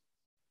coached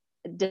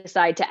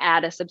decide to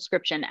add a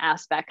subscription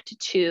aspect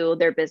to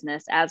their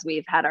business as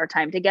we've had our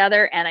time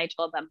together. And I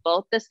told them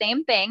both the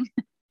same thing.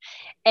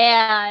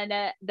 And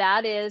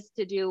that is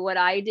to do what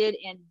I did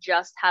and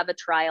just have a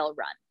trial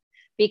run,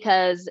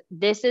 because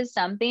this is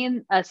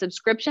something, a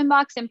subscription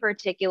box in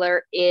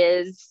particular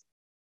is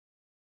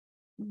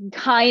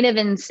kind of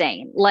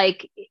insane.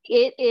 Like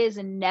it is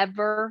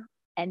never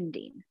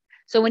ending.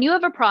 So when you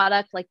have a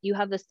product, like you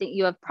have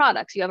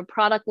products, you have a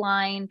product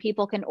line,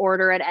 people can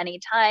order at any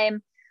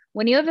time.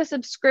 When you have a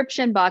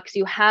subscription box,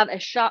 you have a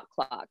shot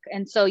clock.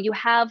 And so you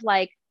have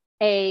like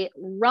a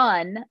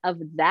run of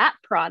that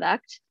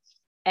product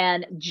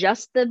and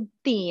just the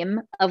theme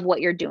of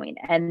what you're doing,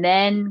 and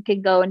then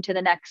can go into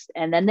the next,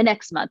 and then the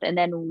next month. And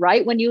then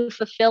right when you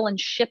fulfill and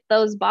ship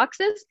those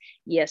boxes,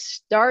 you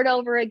start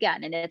over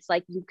again. And it's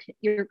like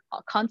you're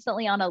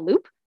constantly on a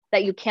loop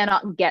that you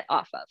cannot get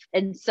off of.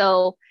 And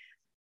so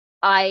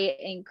I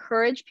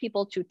encourage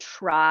people to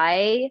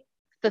try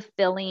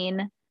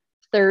fulfilling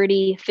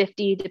 30,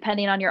 50,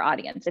 depending on your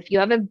audience. If you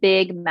have a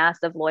big,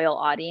 massive, loyal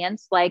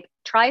audience, like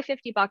try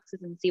 50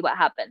 boxes and see what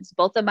happens.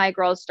 Both of my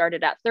girls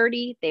started at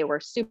 30. They were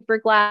super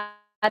glad.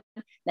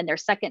 Then their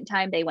second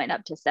time, they went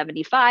up to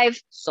 75,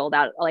 sold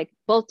out, like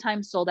both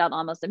times sold out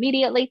almost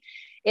immediately.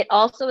 It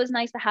also is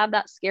nice to have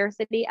that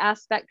scarcity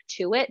aspect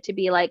to it, to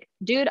be like,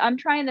 dude, I'm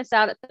trying this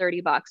out at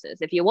 30 boxes.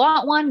 If you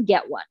want one,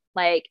 get one.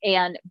 Like,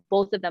 and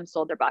both of them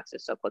sold their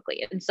boxes so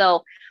quickly. And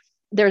so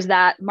there's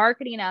that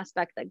marketing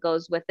aspect that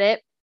goes with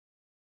it.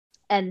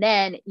 And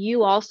then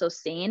you also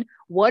seen,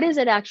 what does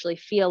it actually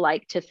feel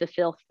like to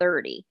fulfill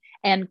 30?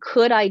 And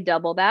could I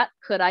double that?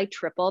 Could I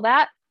triple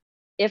that?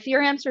 If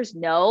your answer is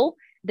no,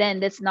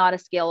 then it's not a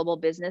scalable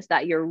business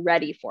that you're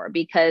ready for,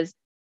 because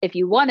if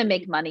you want to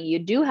make money, you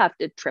do have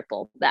to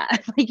triple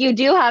that. Like you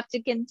do have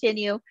to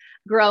continue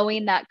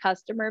growing that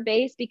customer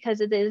base,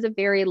 because it is a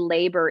very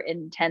labor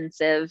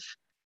intensive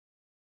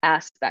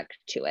aspect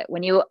to it.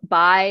 When you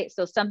buy,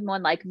 so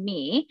someone like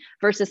me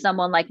versus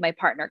someone like my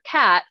partner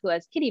Kat, who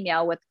has Kitty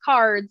Meow with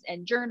cards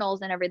and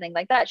journals and everything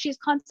like that, she's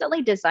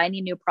constantly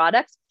designing new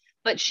products,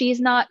 but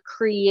she's not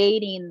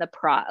creating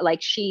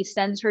like she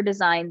sends her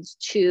designs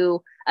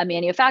to a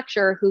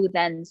manufacturer who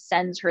then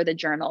sends her the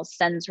journals,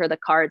 sends her the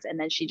cards, and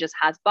then she just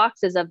has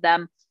boxes of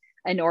them.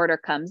 An order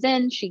comes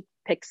in, she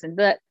picks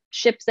and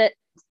ships it,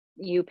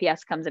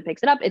 UPS comes and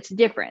picks it up. It's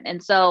different.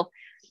 And so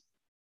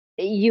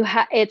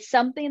it's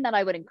something that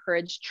I would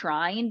encourage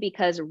trying,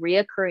 because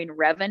reoccurring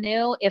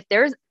revenue, if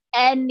there's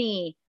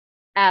any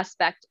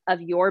aspect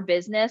of your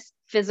business,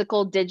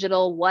 physical,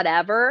 digital,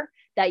 whatever,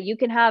 that you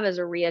can have as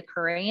a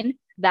reoccurring,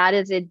 that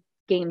is a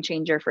game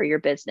changer for your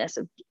business.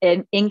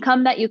 An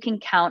income that you can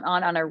count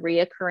on a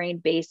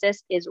reoccurring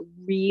basis is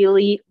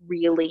really,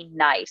 really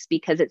nice,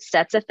 because it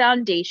sets a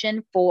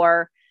foundation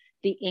for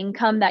the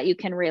income that you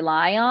can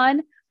rely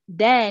on.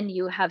 Then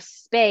you have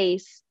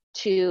space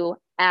to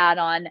add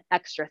on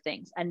extra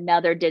things,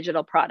 another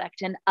digital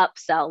product, an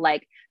upsell.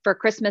 Like for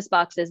Christmas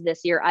boxes this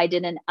year, I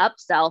did an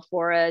upsell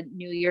for a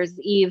New Year's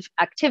Eve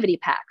activity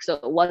pack. So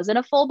it wasn't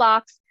a full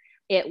box.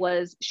 It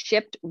was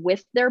shipped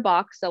with their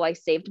box. So I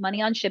saved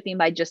money on shipping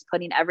by just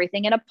putting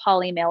everything in a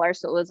poly mailer.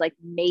 So it was like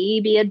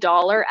maybe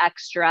 $1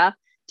 extra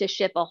to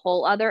ship a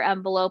whole other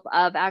envelope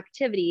of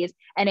activities.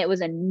 And it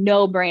was a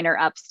no-brainer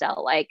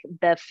upsell. Like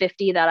the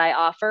 50 that I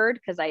offered,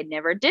 because I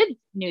never did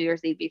New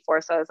Year's Eve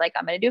before. So I was like,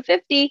 I'm going to do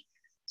 50.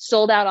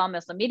 Sold out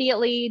almost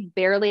immediately,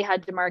 barely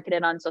had to market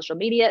it on social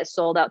media. It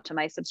sold out to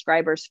my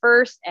subscribers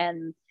first.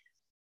 And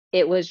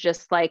it was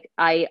just like,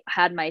 I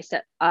had my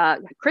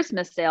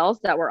Christmas sales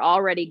that were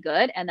already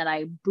good. And then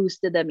I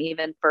boosted them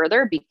even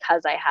further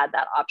because I had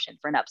that option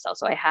for an upsell.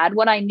 So I had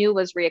what I knew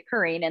was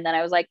reoccurring. And then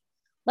I was like,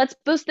 let's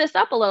boost this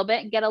up a little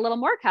bit and get a little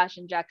more cash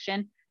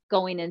injection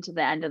going into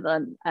the end of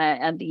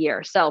the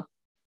year. So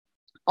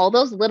all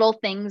those little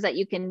things that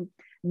you can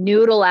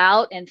noodle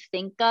out and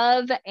think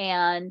of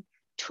and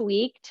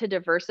tweak to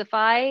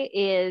diversify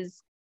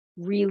is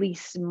really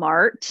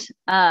smart.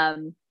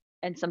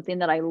 And something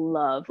that I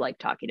love, like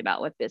talking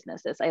about with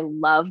businesses. I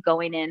love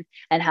going in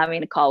and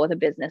having a call with a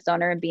business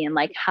owner and being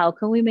like, how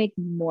can we make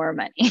more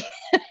money?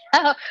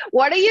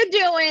 What are you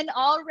doing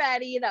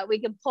already that we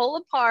can pull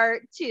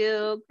apart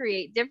to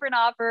create different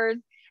offers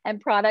and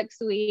product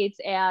suites?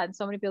 And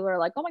so many people are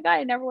like, oh my God,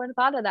 I never would have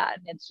thought of that.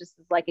 And it's just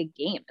like a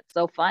game. It's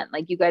so fun.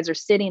 Like you guys are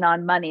sitting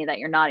on money that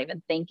you're not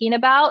even thinking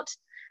about.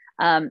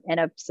 And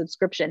a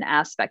subscription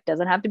aspect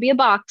doesn't have to be a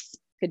box,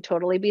 could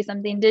totally be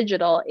something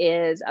digital,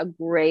 is a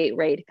great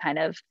way to kind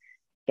of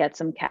get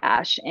some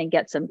cash and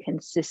get some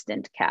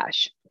consistent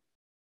cash.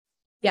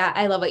 Yeah,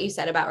 I love what you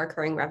said about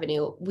recurring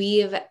revenue.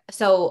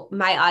 So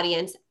my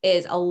audience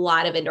is a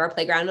lot of indoor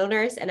playground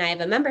owners, and I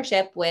have a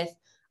membership with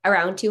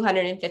around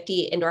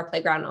 250 indoor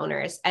playground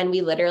owners. And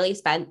we literally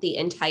spent the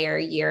entire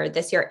year,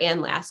 this year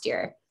and last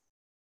year,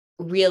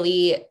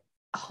 really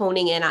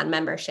honing in on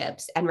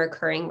memberships and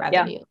recurring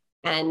revenue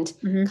and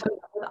coming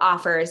up with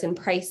offers and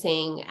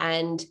pricing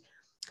and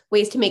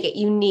ways to make it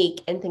unique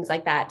and things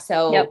like that.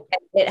 So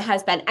it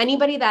has been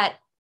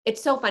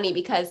it's so funny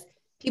because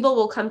people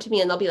will come to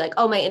me and they'll be like,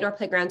 oh, my indoor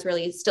playground's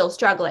really still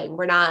struggling.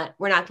 We're not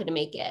going to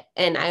make it.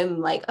 And I'm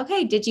like,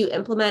 okay, did you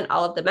implement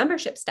all of the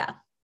membership stuff?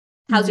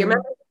 How's your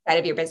membership side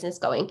of your business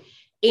going?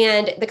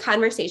 And the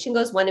conversation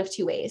goes one of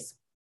two ways.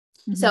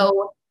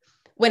 So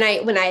when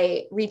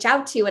I reach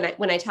out to,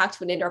 when I talk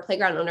to an indoor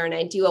playground owner and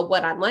I do a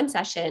one-on-one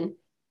session,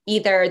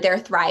 either they're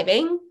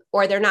thriving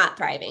or they're not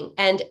thriving.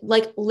 And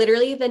like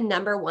literally the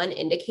number one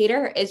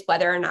indicator is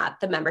whether or not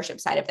the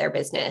membership side of their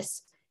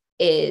business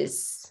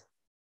is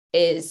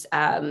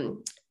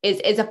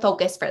a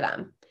focus for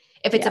them.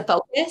 If it's a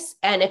focus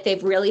and if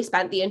they've really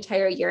spent the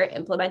entire year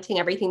implementing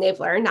everything they've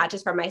learned, not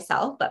just from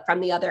myself, but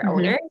from the other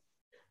owners,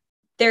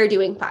 they're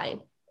doing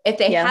fine. If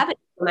they haven't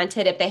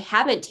implemented, if they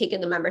haven't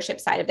taken the membership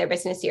side of their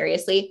business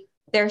seriously,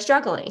 they're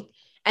struggling.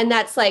 And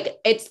that's like,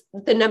 it's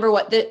the number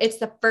one, it's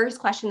the first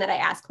question that I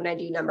ask when I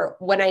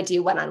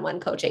do one-on-one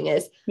coaching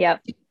is, do you have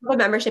a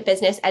membership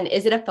business and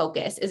is it a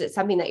focus? Is it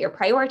something that you're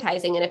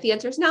prioritizing? And if the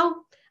answer is no,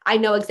 I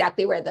know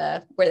exactly where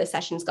the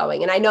session's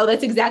going. And I know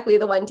that's exactly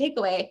the one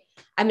takeaway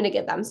I'm going to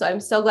give them. So I'm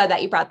so glad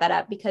that you brought that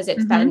up because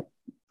it's been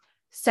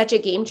such a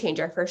game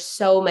changer for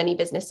so many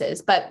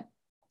businesses. But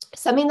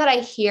something that I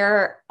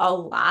hear a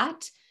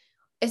lot,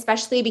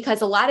 especially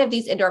because a lot of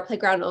these indoor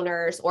playground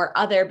owners or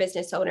other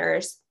business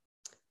owners,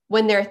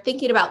 when they're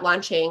thinking about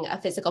launching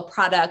a physical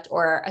product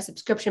or a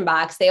subscription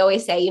box, they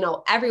always say,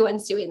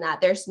 everyone's doing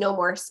that. There's no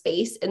more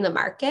space in the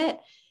market.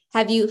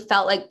 Have you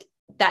felt like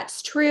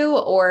that's true?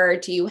 Or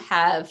do you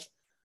have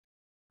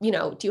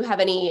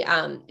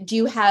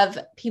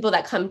people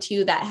that come to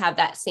you that have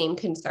that same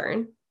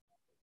concern?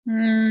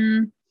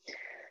 Not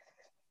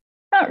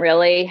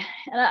really.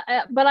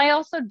 But I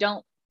also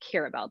don't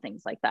care about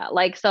things like that.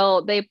 Like,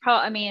 so I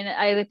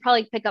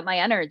probably pick up my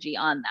energy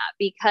on that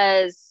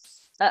because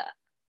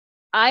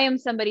I am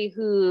somebody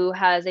who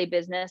has a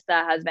business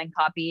that has been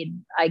copied.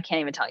 I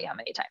can't even tell you how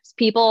many times.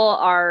 People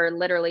are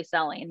literally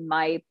selling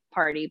my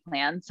party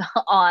plans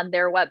on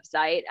their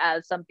website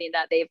as something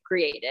that they've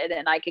created,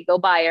 and I could go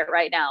buy it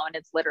right now and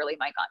it's literally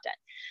my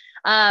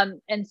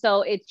content. And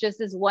so it's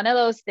just is one of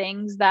those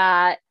things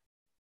that,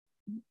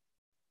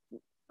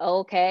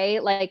 okay,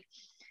 like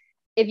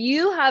if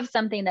you have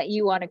something that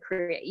you want to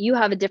create, you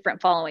have a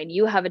different following,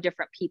 you have a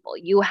different people,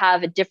 you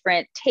have a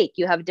different take,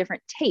 you have a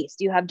different taste,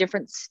 you have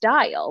different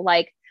style.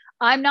 Like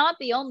I'm not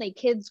the only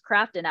kids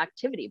craft and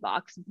activity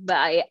box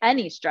by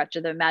any stretch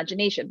of the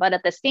imagination, but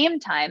at the same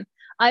time,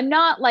 I'm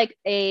not like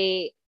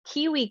a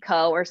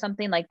KiwiCo or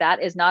something like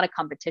that is not a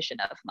competition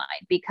of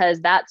mine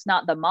because that's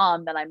not the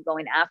mom that I'm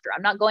going after.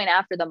 I'm not going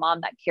after the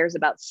mom that cares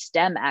about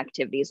STEM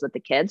activities with the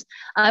kids.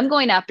 I'm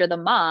going after the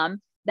mom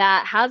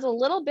that has a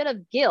little bit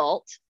of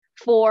guilt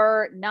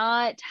for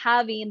not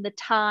having the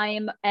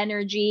time,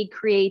 energy,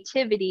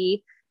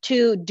 creativity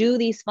to do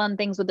these fun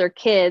things with their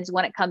kids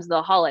when it comes to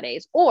the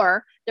holidays,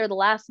 or they're the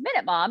last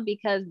minute mom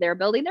because they're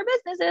building their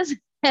businesses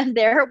and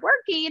they're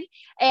working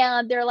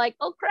and they're like,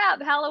 oh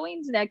crap,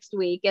 Halloween's next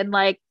week. And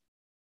like,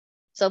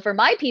 so for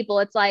my people,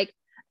 it's like,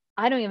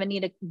 I don't even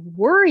need to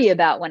worry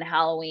about when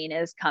Halloween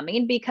is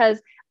coming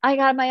because I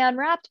got my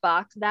unwrapped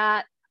box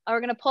that we're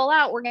going to pull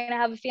out. We're going to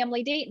have a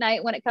family date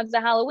night when it comes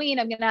to Halloween.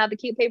 I'm going to have the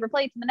cute paper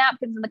plates and the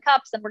napkins and the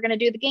cups, and we're going to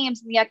do the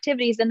games and the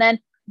activities. And then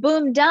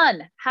boom,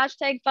 done.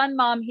 Hashtag fun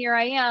mom. Here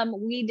I am.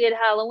 We did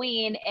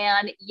Halloween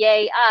and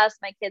yay us.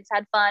 My kids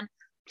had fun.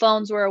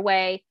 Phones were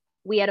away.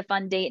 We had a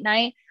fun date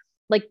night.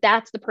 Like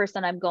that's the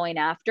person I'm going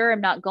after.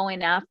 I'm not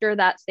going after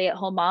that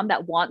stay-at-home mom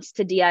that wants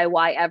to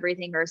DIY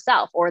everything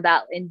herself or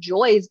that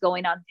enjoys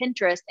going on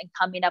Pinterest and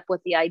coming up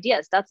with the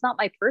ideas. That's not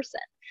my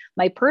person.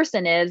 My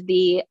person is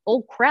the,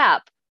 oh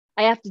crap,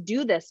 I have to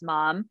do this,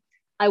 mom.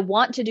 I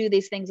want to do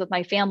these things with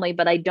my family,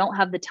 but I don't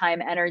have the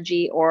time,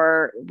 energy,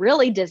 or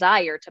really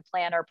desire to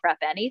plan or prep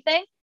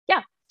anything.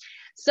 Yeah.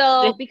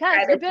 So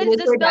because your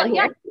business building,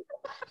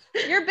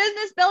 your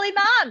business building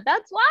mom.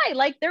 That's why,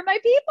 like, they're my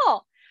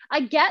people.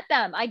 I get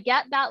them. I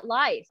get that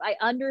life. I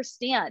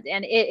understand.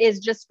 And it is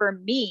just for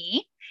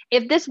me.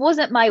 If this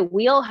wasn't my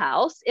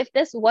wheelhouse, if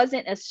this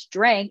wasn't a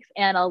strength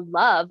and a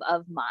love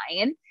of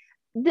mine,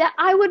 that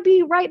I would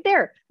be right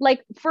there.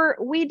 Like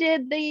we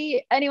did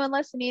the, anyone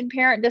listening,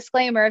 parent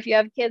disclaimer, if you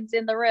have kids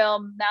in the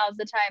room, now's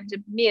the time to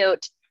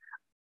mute.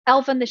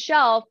 Elf on the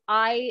Shelf,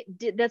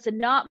 that's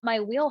not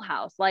my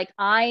wheelhouse. Like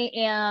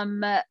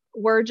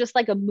we're just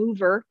like a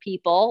mover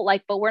people,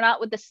 like, but we're not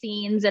with the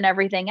scenes and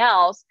everything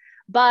else.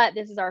 But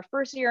this is our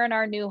first year in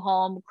our new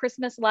home.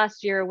 Christmas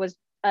last year was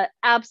an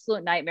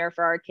absolute nightmare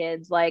for our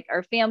kids. Like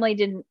our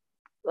family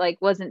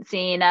wasn't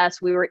seeing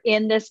us. We were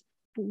in this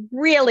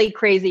really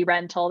crazy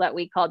rental that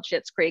we called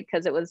Schitt's Creek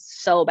because it was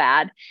so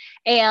bad.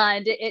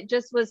 And it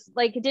just was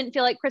like, it didn't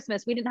feel like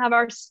Christmas. We didn't have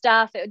our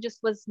stuff. It just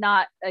was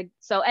not.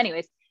 So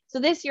anyways, so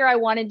this year I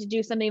wanted to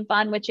do something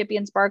fun with Chippy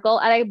and Sparkle.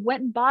 And I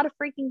went and bought a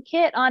freaking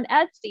kit on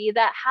Etsy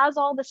that has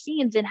all the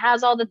scenes and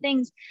has all the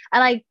things.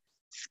 And I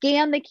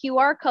scan the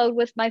QR code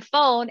with my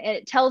phone and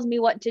it tells me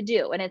what to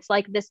do. And it's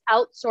like this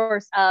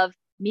outsource of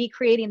me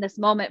creating this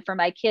moment for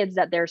my kids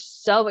that they're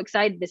so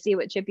excited to see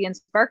what Chippy and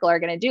Sparkle are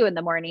going to do in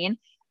the morning.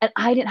 And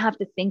I didn't have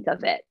to think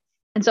of it.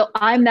 And so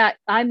I'm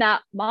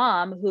that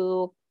mom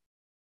who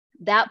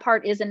that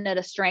part isn't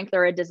a strength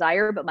or a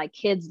desire, but my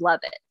kids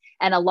love it.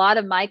 And a lot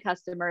of my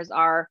customers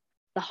are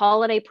the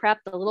holiday prep,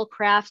 the little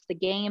crafts, the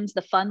games,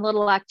 the fun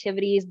little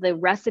activities, the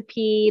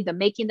recipe, the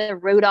making the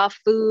Rudolph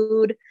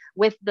food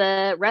with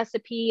the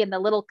recipe and the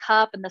little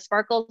cup and the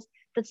sparkles.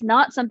 That's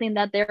not something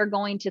that they're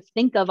going to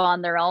think of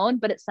on their own,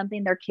 but it's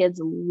something their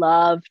kids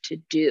love to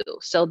do.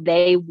 So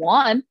they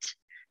want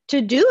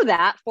to do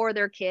that for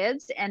their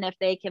kids. And if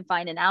they can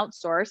find an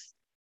outsource,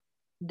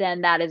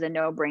 then that is a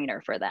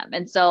no-brainer for them.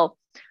 And so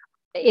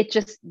it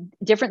just,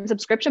 different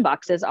subscription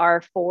boxes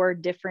are for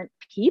different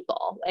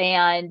people.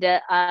 And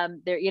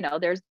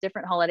there's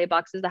different holiday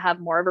boxes that have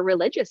more of a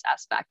religious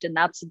aspect, and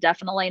that's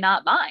definitely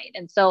not mine.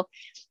 And so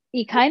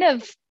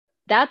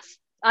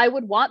I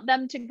would want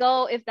them to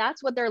go, if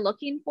that's what they're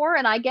looking for,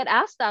 and I get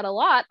asked that a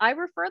lot, I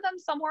refer them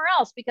somewhere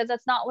else because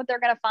that's not what they're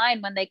going to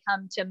find when they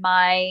come to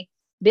my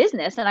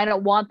business. And I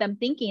don't want them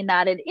thinking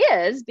that it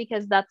is,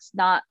 because that's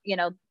not,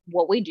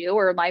 what we do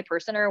or my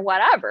person or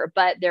whatever,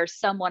 but there's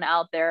someone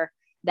out there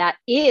that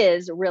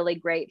is really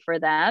great for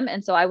them.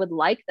 And so I would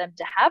like them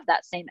to have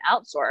that same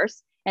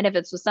outsource. And if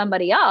it's with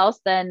somebody else,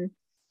 then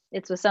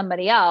it's with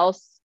somebody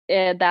else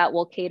that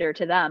will cater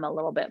to them a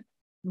little bit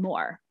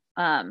more.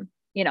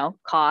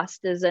 Cost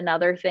is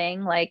another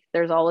thing. Like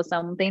there's always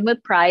something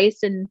with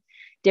price and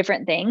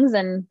different things.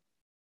 And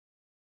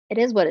it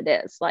is what it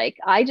is. Like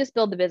I just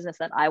build the business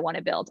that I want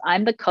to build.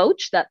 I'm the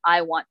coach that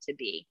I want to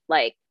be.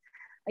 Like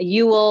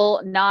you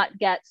will not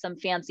get some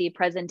fancy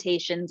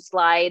presentation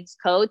slides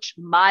coach.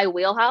 My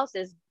wheelhouse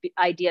is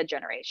idea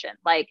generation.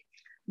 Like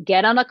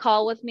get on a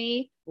call with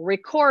me,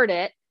 record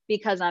it,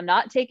 because I'm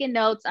not taking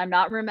notes. I'm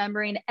not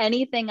remembering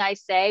anything I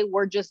say.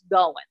 We're just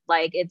going.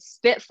 Like it's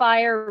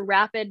spitfire,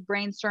 rapid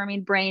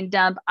brainstorming, brain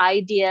dump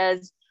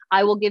ideas.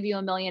 I will give you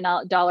 $1 million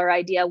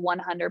idea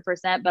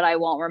 100%, but I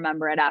won't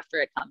remember it after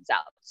it comes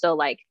out. So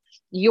like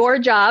your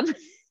job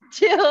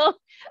to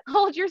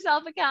hold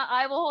yourself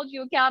I will hold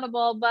you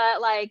accountable,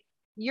 but like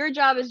your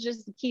job is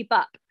just to keep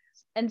up.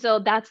 And so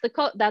that's the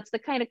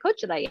kind of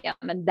coach that I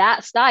am. And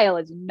that style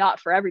is not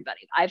for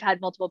everybody. I've had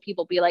multiple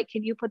people be like,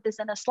 can you put this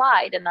in a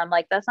slide? And I'm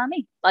like, that's not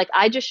me. Like,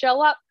 I just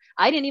show up.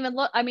 I didn't even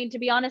look. I mean, to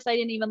be honest, I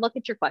didn't even look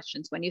at your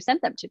questions when you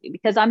sent them to me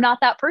because I'm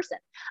not that person.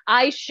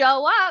 I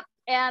show up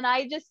and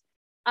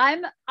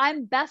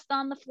I'm best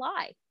on the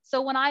fly.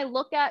 So when I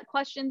look at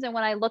questions and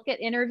when I look at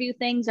interview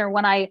things, or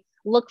when I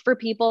look for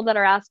people that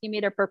are asking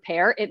me to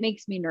prepare, it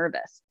makes me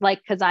nervous.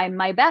 Like, cause I'm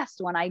my best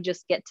when I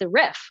just get to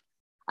riff.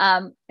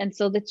 And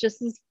so that's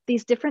just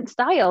these different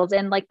styles.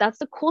 And like, that's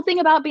the cool thing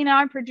about being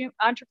an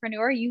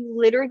entrepreneur. You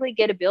literally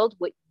get to build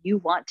what you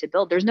want to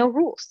build. There's no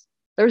rules.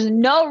 There's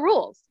no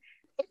rules.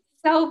 It's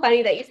so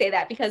funny that you say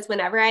that, because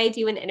whenever I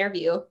do an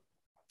interview,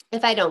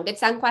 if I don't get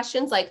some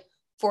questions like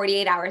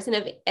 48 hours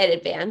in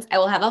advance, I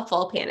will have a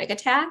full panic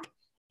attack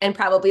and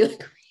probably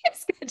like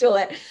schedule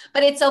it.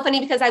 But it's so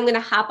funny because I'm going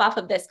to hop off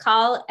of this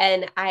call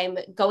and I'm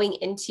going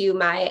into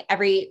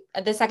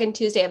the second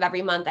Tuesday of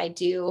every month. I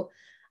do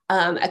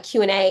a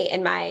Q&A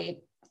in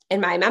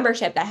my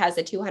membership that has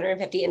the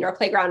 250 indoor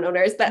playground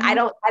owners, but I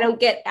don't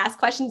get asked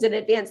questions in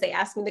advance. They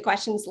ask me the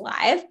questions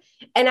live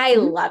and I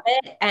love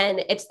it.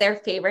 And it's their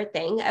favorite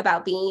thing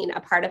about being a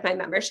part of my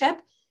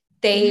membership.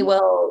 They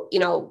will,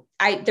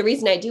 the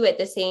reason I do it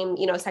the same,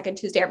 second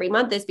Tuesday every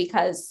month is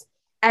because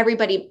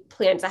everybody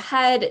plans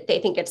ahead. They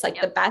think it's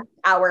like the best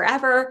hour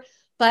ever,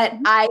 but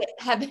I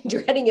have been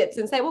dreading it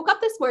since I woke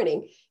up this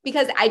morning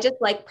because I just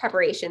like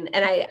preparation,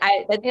 and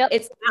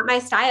it's not my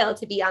style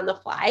to be on the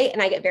fly,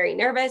 and I get very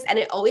nervous, and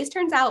it always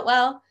turns out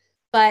well,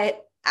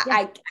 but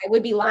I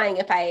would be lying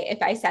if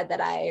I said that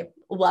I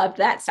loved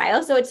that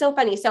style. So it's so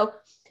funny. So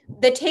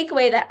the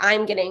takeaway that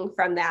I'm getting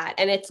from that,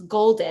 and it's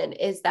golden,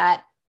 is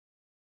that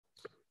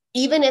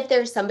even if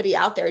there's somebody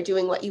out there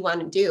doing what you want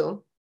to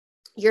do,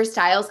 your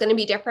style is going to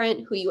be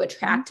different. Who you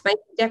attract might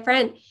be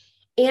different.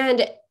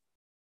 And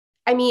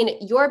I mean,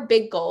 your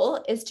big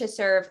goal is to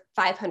serve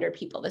 500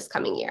 people this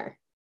coming year,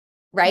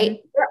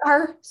 right? There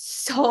are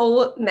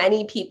so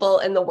many people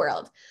in the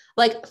world.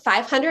 Like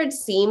 500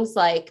 seems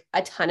like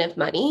a ton of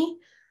money,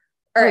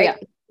 or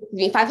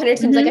 500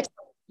 seems like a ton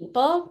of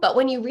people. But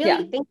when you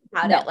really think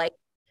about it, like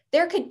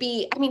there could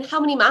be, I mean, how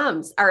many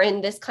moms are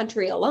in this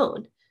country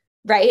alone?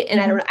 Right. And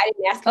I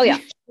didn't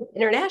ask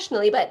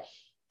internationally, but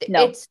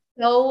it's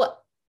so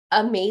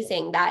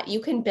amazing that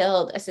you can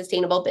build a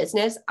sustainable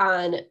business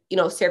on,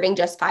 serving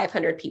just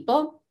 500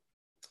 people.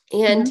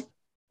 And,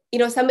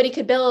 somebody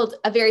could build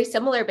a very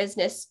similar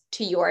business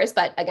to yours,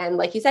 but again,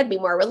 like you said, be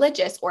more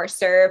religious or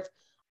serve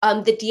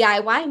the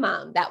DIY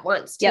mom that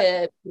wants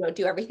to,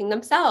 do everything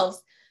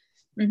themselves.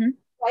 Mm-hmm.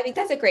 I think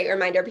that's a great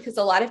reminder, because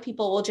a lot of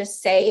people will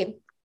just say,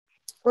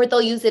 or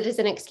they'll use it as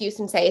an excuse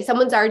and say,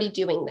 someone's already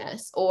doing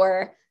this,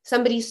 or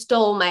somebody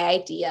stole my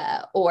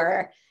idea,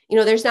 or,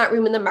 there's not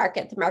room in the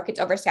market's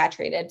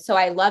oversaturated. So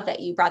I love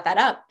that you brought that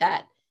up,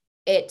 that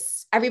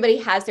everybody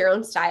has their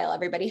own style.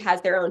 Everybody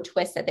has their own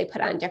twist that they put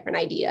on different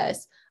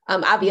ideas.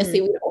 Obviously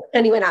we don't want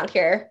anyone out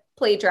here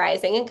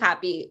plagiarizing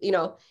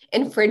and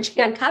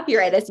infringing on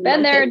copyright. As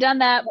been there, done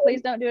that.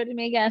 Please don't do it to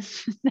me again.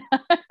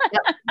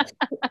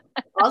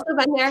 Also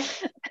been there.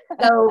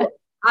 So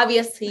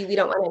obviously we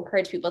don't want to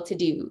encourage people to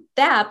do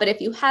that. But if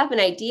you have an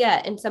idea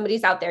and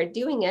somebody's out there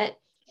doing it,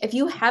 if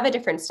you have a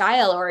different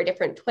style or a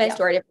different twist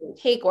or a different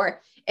take,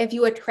 or if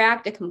you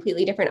attract a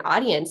completely different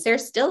audience,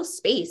 there's still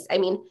space. I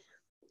mean,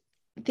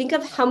 think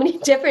of how many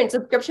different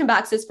subscription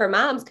boxes for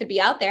moms could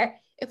be out there.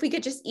 If we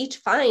could just each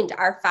find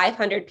our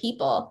 500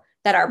 people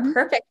that are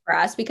perfect for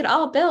us, we could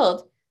all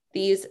build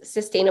these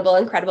sustainable,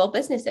 incredible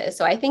businesses.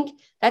 So I think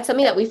that's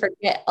something that we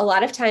forget. A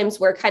lot of times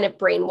we're kind of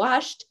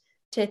brainwashed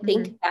to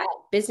think that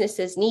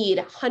businesses need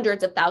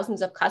hundreds of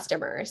thousands of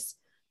customers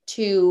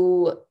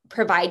to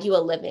provide you a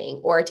living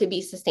or to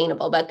be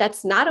sustainable, but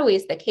that's not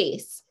always the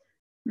case.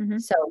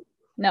 So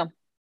no,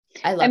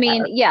 I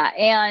mean,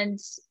 and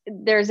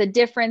there's a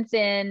difference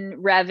in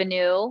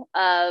revenue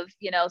of,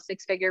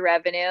 6-figure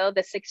revenue.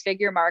 The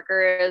 6-figure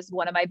marker is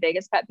one of my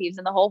biggest pet peeves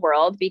in the whole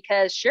world,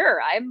 because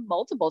sure, I'm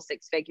multiple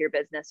 6-figure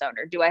business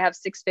owner. Do I have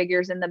 6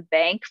 figures in the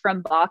bank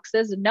from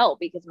boxes? No,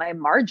 because my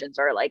margins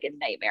are like a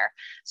nightmare.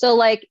 So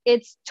like,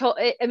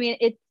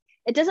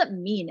 it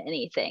doesn't mean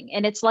anything.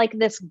 And it's like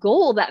this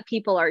goal that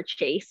people are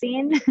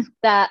chasing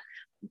that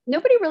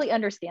nobody really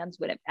understands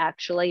what it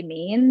actually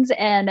means.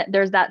 And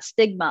there's that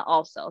stigma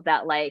also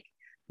that like,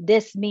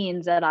 this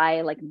means that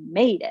I like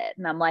made it.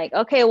 And I'm like,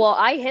 okay, well,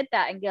 I hit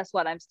that. And guess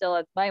what? I'm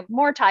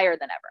more tired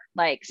than ever.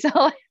 Like, so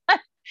I'm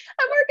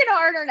working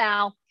harder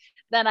now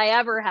than I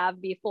ever have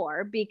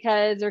before,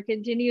 because there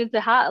continues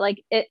to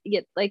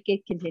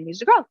it continues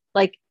to grow.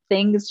 Like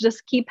things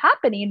just keep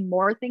happening,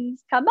 more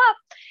things come up.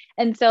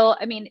 And so,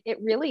 I mean, it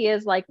really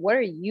is like, what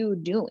are you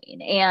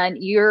doing? And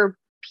your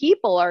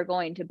people are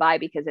going to buy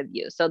because of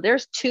you. So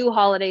there's 2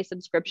 holiday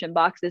subscription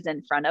boxes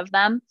in front of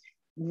them.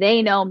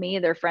 They know me,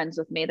 they're friends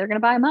with me. They're going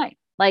to buy mine.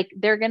 Like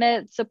they're going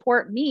to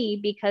support me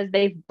because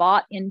they've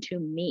bought into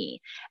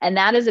me. And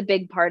that is a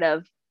big part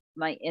of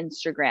my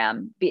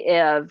Instagram,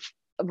 of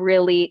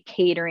really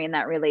catering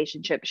that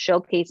relationship,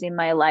 showcasing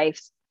my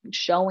life,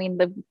 showing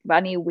the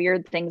funny,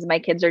 weird things my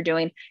kids are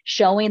doing,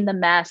 showing the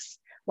mess.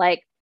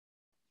 Like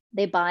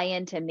they buy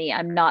into me.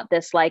 I'm not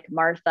this like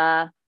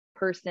Martha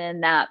person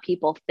that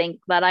people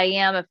think that I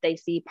am if they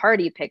see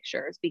party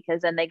pictures,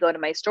 because then they go to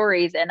my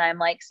stories and I'm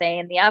like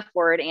saying the F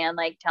word and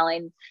like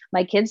telling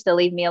my kids to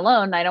leave me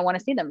alone. I don't want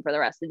to see them for the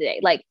rest of the day.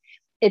 Like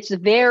it's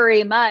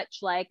very much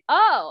like,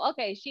 oh,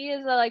 okay,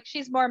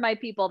 she's more my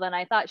people than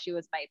I thought she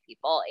was my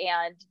people.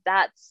 And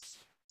that's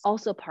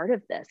also part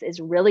of this,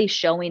 is really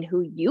showing who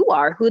you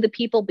are, who the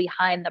people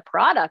behind the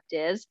product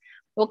is,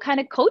 what kind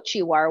of coach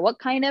you are, what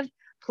kind of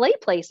play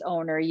place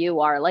owner you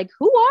are. Like,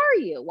 who are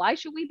you? Why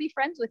should we be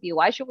friends with you?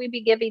 Why should we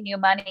be giving you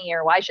money?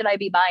 Or why should I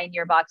be buying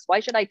your box? Why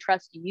should I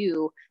trust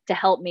you to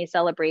help me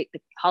celebrate the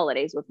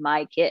holidays with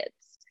my kids?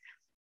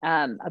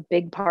 A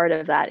big part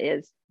of that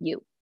is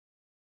you.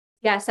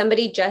 Yeah,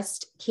 somebody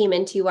just came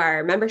into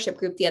our membership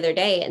group the other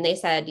day and they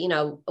said,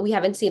 we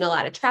haven't seen a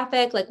lot of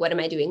traffic. Like, what am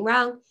I doing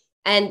wrong?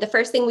 And the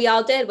first thing we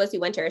all did was we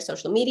went to our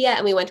social media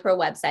and we went to our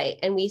website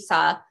and we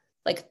saw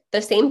like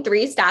the same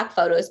 3 stock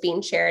photos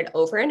being shared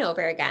over and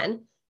over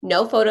again.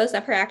 No photos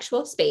of her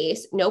actual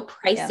space, no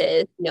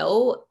prices,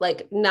 no,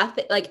 like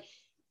nothing. Like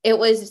it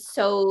was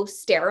so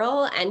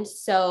sterile and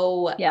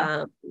so,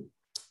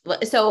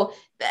 so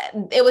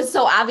it was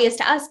so obvious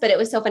to us, but it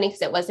was so funny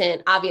because it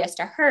wasn't obvious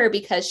to her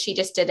because she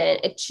just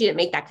she didn't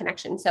make that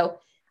connection. So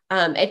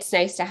it's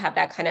nice to have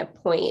that kind of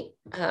point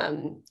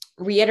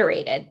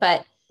reiterated,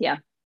 but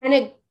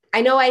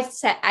I know I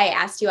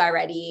asked you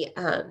already,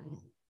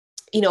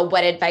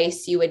 what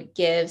advice you would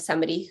give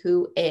somebody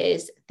who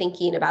is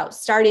thinking about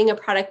starting a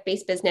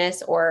product-based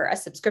business or a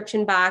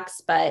subscription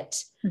box,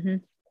 but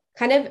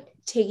kind of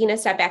taking a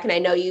step back. And I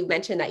know you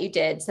mentioned that you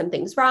did some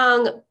things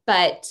wrong,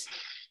 but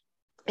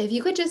if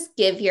you could just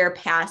give your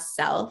past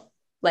self,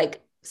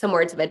 like some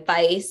words of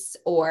advice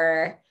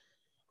or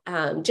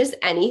just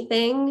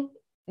anything,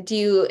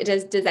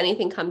 does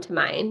anything come to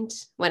mind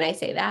when I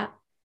say that?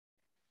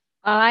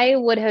 I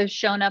would have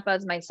shown up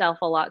as myself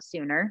a lot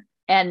sooner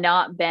and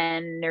not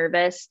been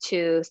nervous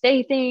to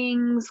say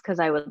things because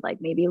I would like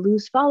maybe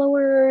lose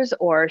followers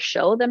or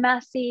show the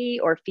messy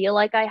or feel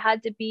like I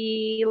had to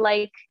be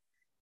like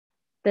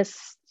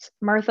this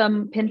Martha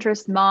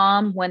Pinterest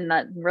mom when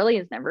that really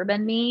has never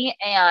been me.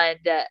 And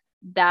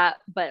but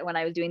when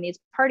I was doing these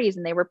parties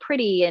and they were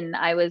pretty and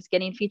I was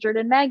getting featured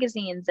in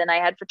magazines and I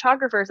had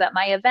photographers at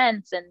my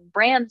events and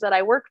brands that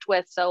I worked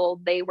with, so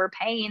they were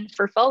paying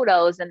for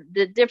photos and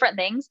the different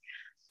things,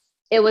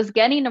 it was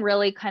getting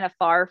really kind of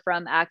far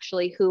from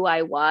actually who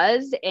I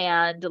was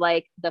and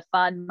like the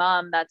fun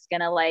mom that's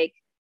going to like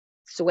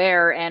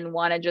swear and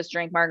want to just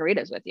drink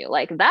margaritas with you.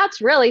 Like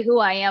that's really who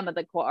I am at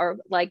the core.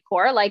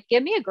 Like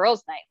give me a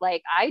girls' night.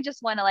 Like I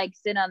just want to like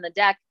sit on the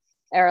deck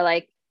or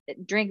like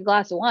drink a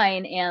glass of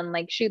wine and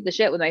like shoot the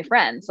shit with my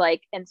friends.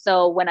 Like, and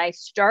so when I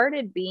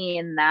started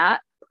being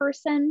that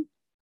person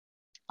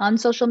on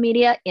social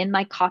media, in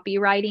my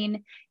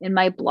copywriting, in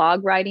my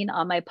blog writing,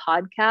 on my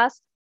podcast,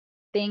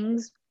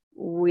 things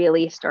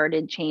really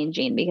started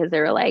changing because they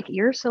were like,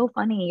 you're so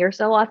funny, you're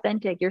so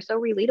authentic, you're so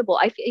relatable.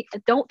 I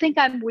don't think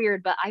I'm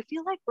weird, but I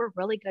feel like we're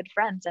really good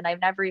friends and I've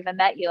never even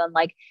met you. And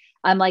like,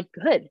 I'm like,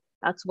 good.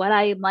 That's what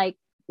I like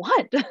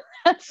want.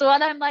 That's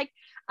what I'm like.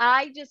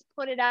 I just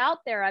put it out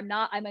there. I'm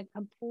a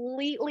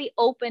completely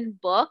open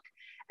book.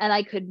 And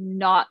I could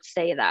not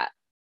say that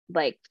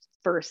like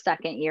first,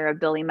 second year of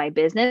building my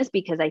business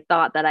because I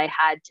thought that I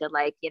had to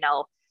like,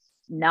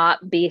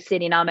 not be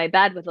sitting on my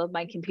bed with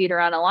my computer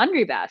on a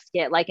laundry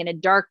basket, like in a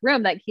dark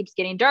room that keeps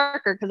getting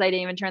darker because I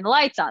didn't even turn the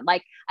lights on.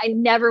 Like I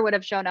never would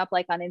have shown up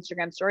like on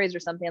Instagram stories or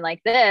something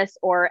like this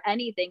or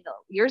anything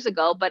years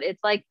ago. But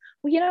it's like,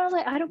 well,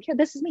 like, I don't care.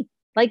 This is me.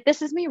 Like,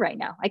 this is me right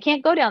now. I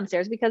can't go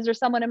downstairs because there's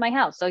someone in my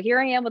house. So here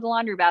I am with a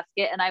laundry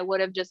basket and I would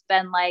have just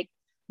been like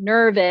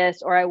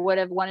nervous or I would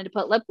have wanted to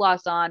put lip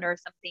gloss on or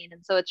something.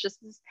 And so it's just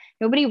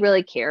nobody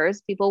really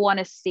cares. People want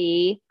to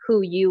see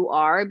who you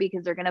are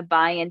because they're going to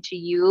buy into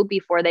you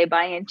before they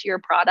buy into your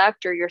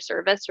product or your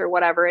service or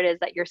whatever it is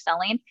that you're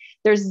selling.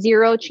 There's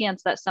zero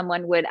chance that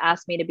someone would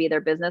ask me to be their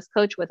business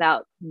coach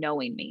without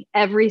knowing me.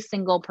 Every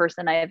single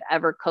person I have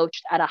ever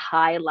coached at a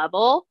high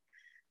level,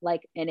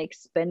 like an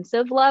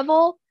expensive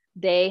level,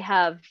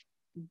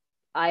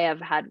 I have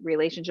had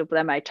relationship with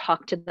them. I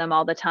talk to them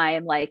all the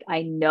time. Like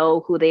I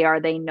know who they are.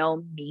 They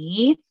know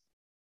me.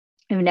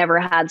 I've never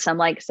had some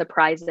like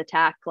surprise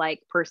attack, like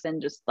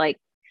person just like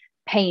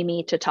pay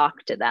me to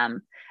talk to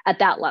them at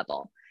that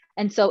level.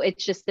 And so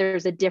it's just,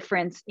 there's a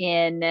difference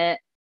in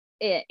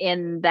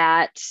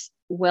that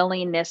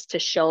willingness to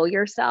show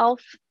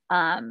yourself,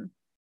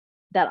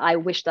 that I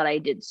wish that I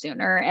did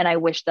sooner. And I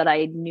wish that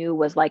I knew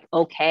was like,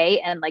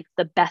 okay. And like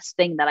the best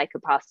thing that I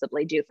could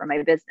possibly do for my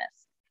business.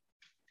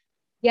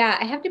 Yeah,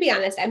 I have to be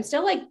honest. I'm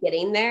still like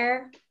getting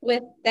there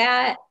with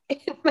that in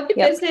my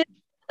business.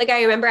 Like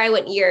I remember I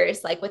went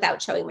years like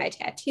without showing my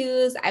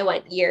tattoos. I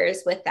went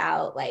years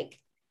without like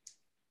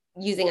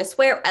using a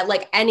swear,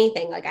 like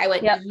anything. Like I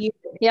went years.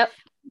 Yep.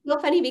 It's so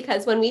funny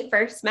because when we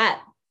first met,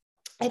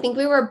 I think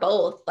we were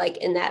both like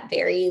in that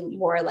very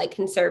more like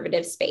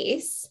conservative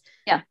space.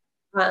 Yeah.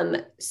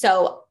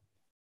 So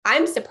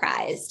I'm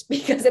surprised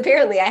because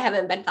apparently I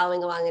haven't been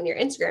following along on your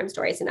Instagram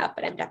stories enough,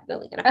 but I'm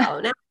definitely going to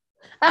follow now.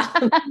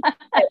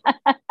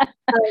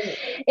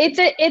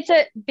 It's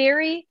a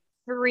very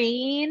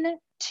freeing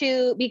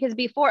because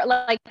before,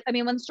 like, I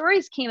mean, when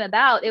stories came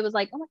about, it was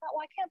like, oh my God,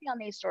 well, I can't be on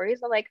these stories.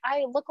 But like,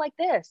 I look like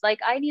this, like,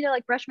 I need to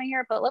like brush my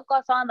hair, put lip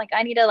gloss on. Like,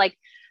 I need to like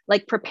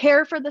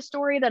prepare for the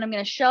story that I'm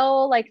going to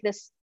show, like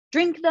this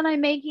drink that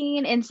I'm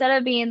making, instead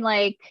of being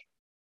like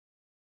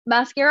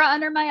mascara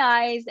under my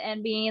eyes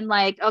and being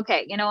like,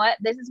 okay, you know what,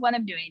 this is what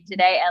I'm doing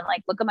today. And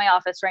like, look at my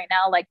office right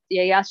now. Like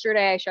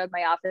yesterday I showed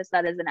my office.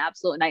 That is an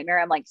absolute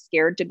nightmare. I'm like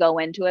scared to go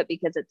into it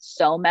because it's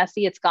so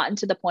messy. It's gotten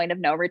to the point of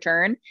no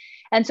return.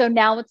 And so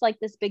now it's like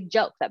this big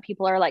joke that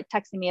people are like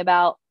texting me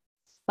about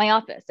my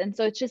office. And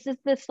so it's just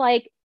this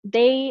like,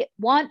 they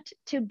want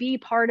to be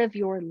part of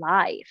your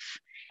life.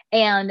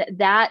 And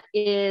that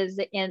is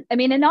and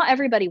not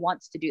everybody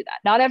wants to do that.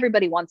 Not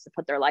everybody wants to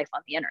put their life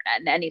on the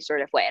internet in any sort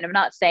of way. And I'm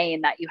not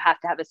saying that you have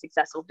to have a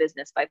successful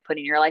business by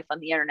putting your life on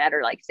the internet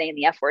or like saying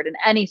the F word in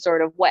any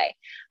sort of way.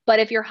 But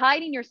if you're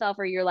hiding yourself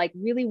or you're like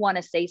really want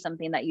to say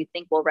something that you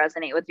think will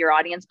resonate with your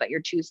audience, but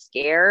you're too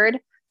scared,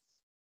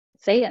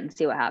 say it and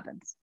see what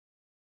happens.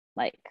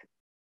 Like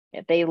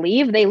if they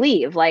leave, they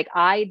leave. Like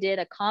I did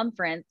a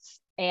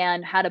conference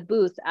and had a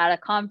booth at a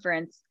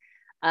conference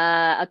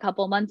a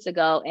couple months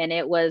ago, and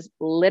it was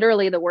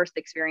literally the worst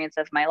experience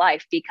of my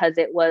life because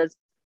it was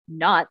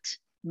not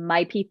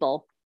my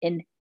people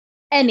in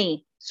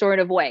any sort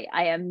of way.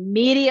 I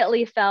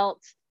immediately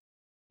felt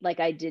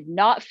like I did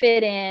not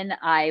fit in.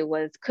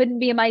 Couldn't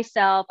be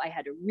myself. I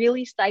had to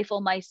really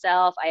stifle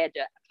myself. I had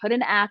to put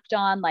an act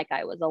on like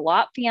I was a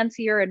lot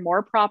fancier and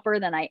more proper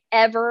than I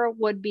ever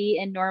would be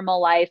in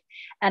normal life.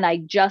 And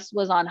I just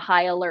was on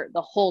high alert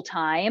the whole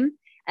time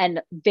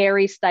and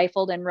very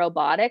stifled and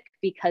robotic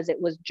because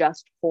it was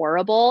just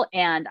horrible.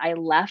 And I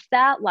left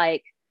that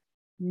like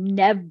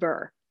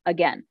never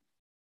again.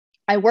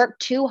 I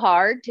worked too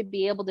hard to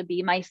be able to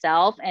be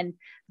myself and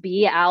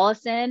be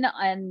Allison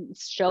and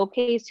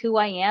showcase who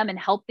I am and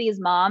help these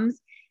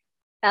moms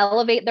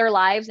elevate their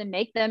lives and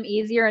make them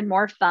easier and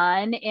more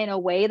fun in a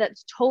way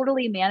that's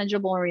totally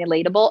manageable and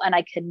relatable. And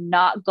I could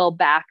not go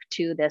back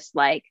to this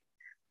like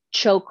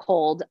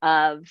chokehold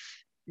of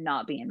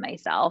not being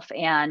myself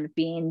and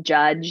being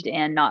judged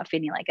and not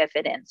feeling like I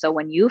fit in. So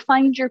when you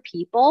find your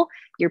people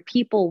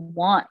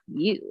want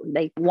you.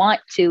 They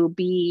want to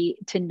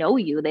know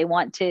you. They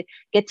want to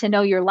get to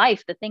know your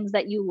life, the things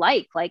that you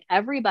like. Like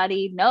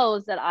everybody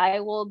knows that I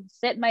will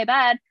sit in my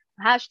bed,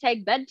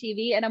 hashtag bed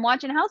TV, and I'm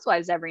watching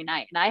Housewives every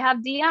night. And I have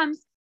DMs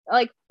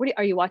like,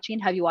 are you watching?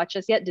 Have you watched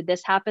this yet? Did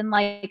this happen?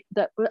 Like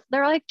they're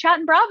like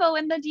chatting Bravo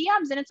in the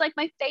DMs, and it's like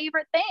my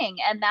favorite thing.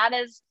 And that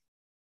is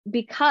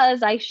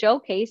because I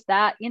showcase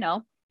that,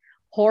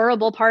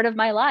 horrible part of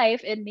my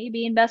life in me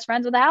being best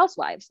friends with the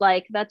housewives.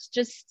 Like that's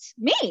just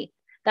me.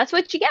 That's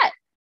what you get.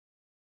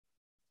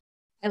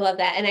 I love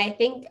that. And I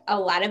think a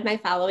lot of my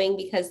following,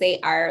 because they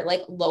are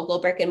like local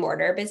brick and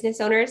mortar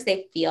business owners,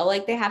 they feel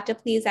like they have to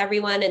please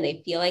everyone, and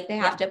they feel like they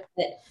have to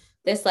put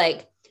this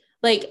like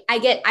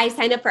I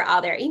sign up for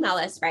all their email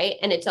lists, right?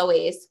 And it's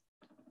always,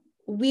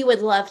 we would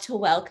love to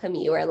welcome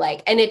you, or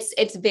like, and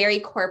it's very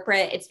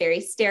corporate, it's very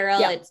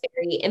sterile, it's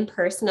very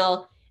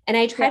impersonal. And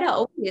I try to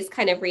always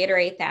kind of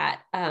reiterate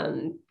that,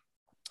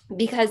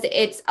 because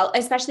it's,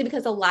 especially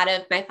because a lot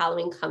of my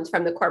following comes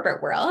from the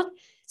corporate world.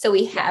 So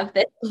we have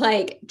this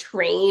like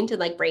trained and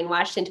like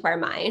brainwashed into our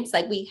minds.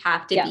 Like we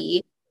have to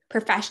be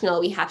professional.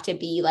 We have to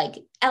be like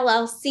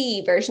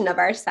LLC version of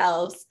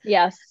ourselves.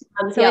 Yes.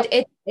 So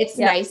it's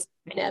nice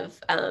to kind of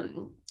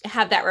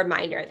have that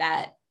reminder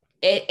that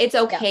it's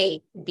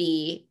okay to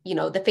be,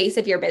 the face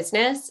of your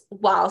business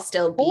while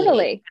still being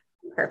a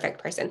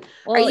perfect person.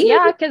 Well,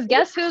 because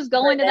guess who's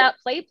going to that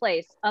play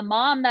place? A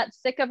mom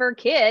that's sick of her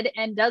kid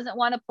and doesn't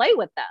want to play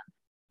with them.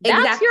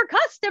 That's your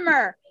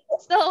customer.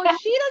 So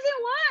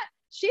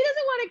she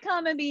doesn't want to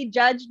come and be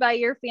judged by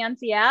your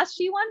fancy ass.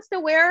 She wants to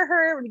wear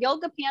her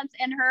yoga pants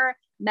and her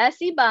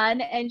messy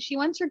bun, and she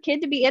wants her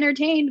kid to be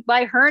entertained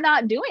by her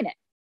not doing it.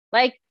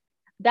 Like,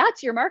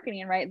 that's your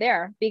marketing right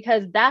there,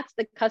 because that's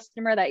the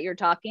customer that you're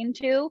talking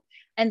to.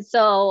 And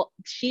so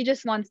she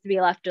just wants to be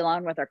left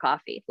alone with her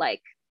coffee.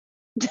 Like,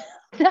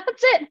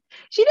 that's it.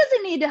 She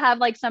doesn't need to have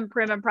like some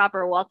prim and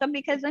proper welcome,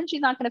 because then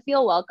she's not going to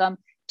feel welcome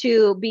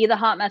to be the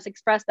hot mess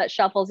express that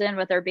shuffles in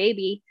with her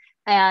baby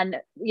and,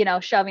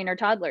 shoving her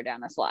toddler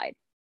down a slide.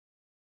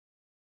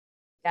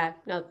 Yeah,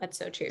 no, that's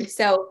so true.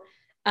 So,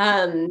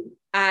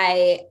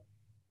 I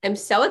am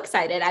so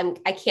excited.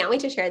 I can't wait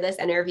to share this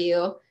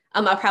interview.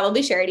 I'll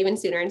probably share it even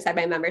sooner inside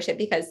my membership,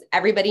 because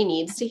everybody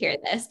needs to hear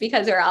this,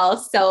 because we're all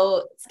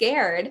so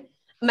scared,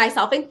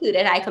 myself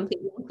included. I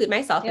completely include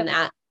myself in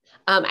that.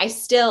 I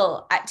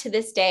still, to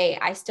this day,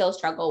 I still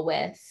struggle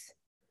with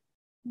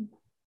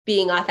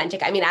being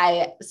authentic. I mean,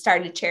 I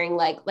started sharing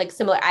like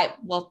similar, I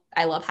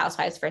love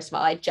Housewives. First of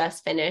all, I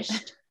just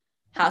finished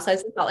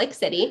Housewives in Salt Lake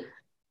City.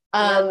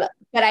 But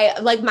I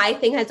like, my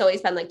thing has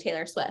always been like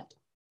Taylor Swift.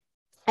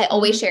 I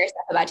always share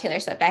stuff about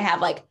Taylor Swift. I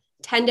have like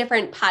 10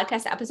 different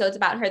podcast episodes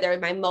about her. They're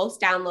my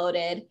most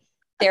downloaded.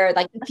 There are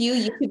like a few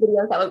YouTube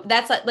videos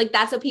that's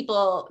what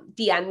people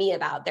DM me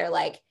about. They're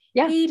like,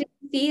 hey, did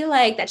you see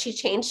like that she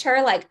changed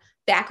her like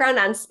background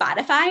on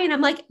Spotify? And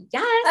I'm like,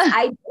 yes,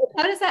 I did.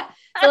 How does that?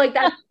 So like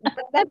that's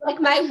like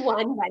my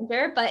one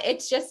vendor, but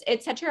it's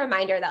such a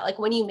reminder that like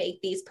when you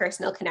make these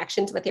personal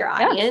connections with your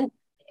audience,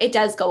 it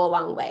does go a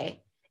long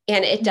way.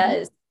 And it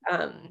does,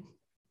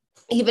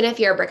 even if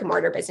you're a brick and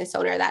mortar business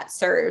owner that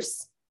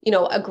serves,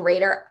 a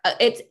greater,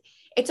 it's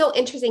so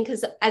interesting,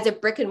 because as a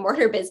brick and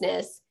mortar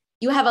business,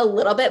 you have a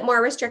little bit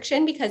more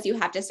restriction because you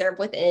have to serve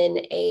within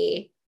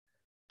a,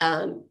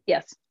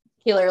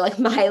 particular like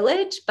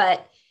mileage,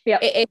 but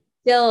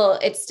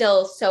it's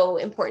still so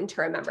important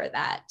to remember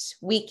that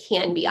we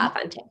can be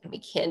authentic, we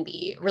can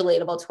be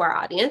relatable to our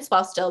audience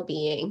while still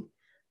being,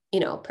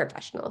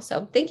 professional.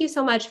 So thank you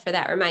so much for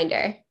that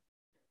reminder.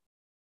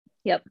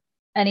 Yep.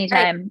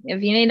 Anytime. Right.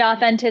 If you need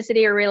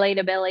authenticity or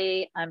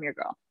relatability, I'm your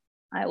girl.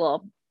 I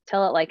will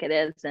tell it like it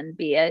is and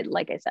be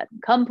like I said,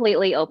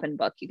 completely open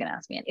book. You can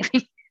ask me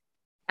anything.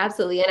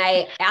 Absolutely. And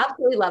I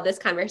absolutely love this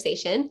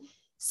conversation.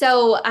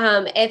 So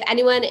if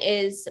anyone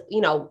is,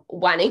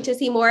 wanting to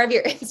see more of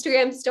your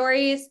Instagram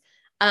stories,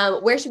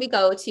 where should we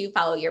go to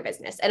follow your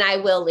business? And I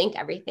will link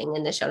everything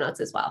in the show notes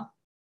as well.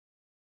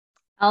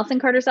 Allison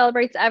Carter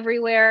Celebrates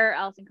everywhere,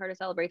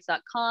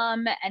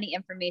 AllisonCarterCelebrates.com. Any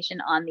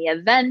information on the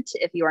event.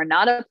 If you are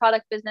not a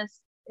product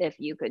business, if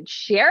you could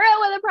share it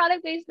with a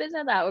product-based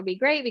business, that would be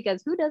great,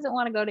 because who doesn't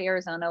want to go to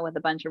Arizona with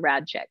a bunch of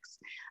rad chicks?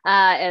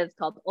 It's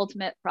called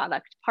Ultimate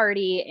Product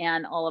Party,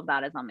 and all of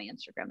that is on my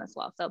Instagram as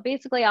well. So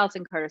basically,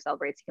 Allison Carter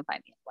Celebrates, you can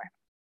find me anywhere.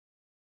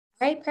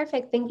 All right,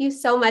 perfect. Thank you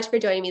so much for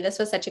joining me. This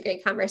was such a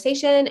great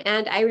conversation,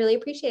 and I really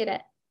appreciate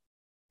it.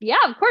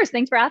 Yeah, of course.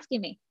 Thanks for asking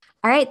me.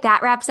 All right,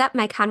 that wraps up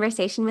my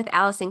conversation with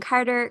Allison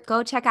Carter.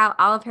 Go check out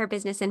all of her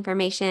business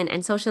information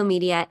and social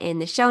media in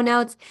the show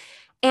notes.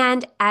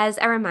 And as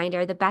a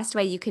reminder, the best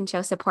way you can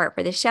show support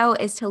for the show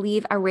is to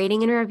leave a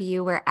rating and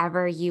review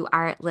wherever you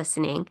are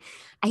listening.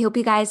 I hope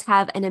you guys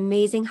have an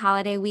amazing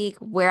holiday week,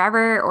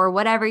 wherever or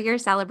whatever you're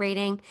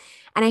celebrating.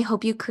 And I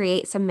hope you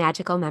create some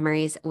magical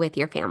memories with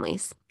your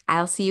families.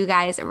 I'll see you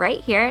guys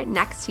right here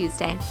next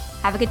Tuesday.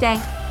 Have a good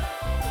day.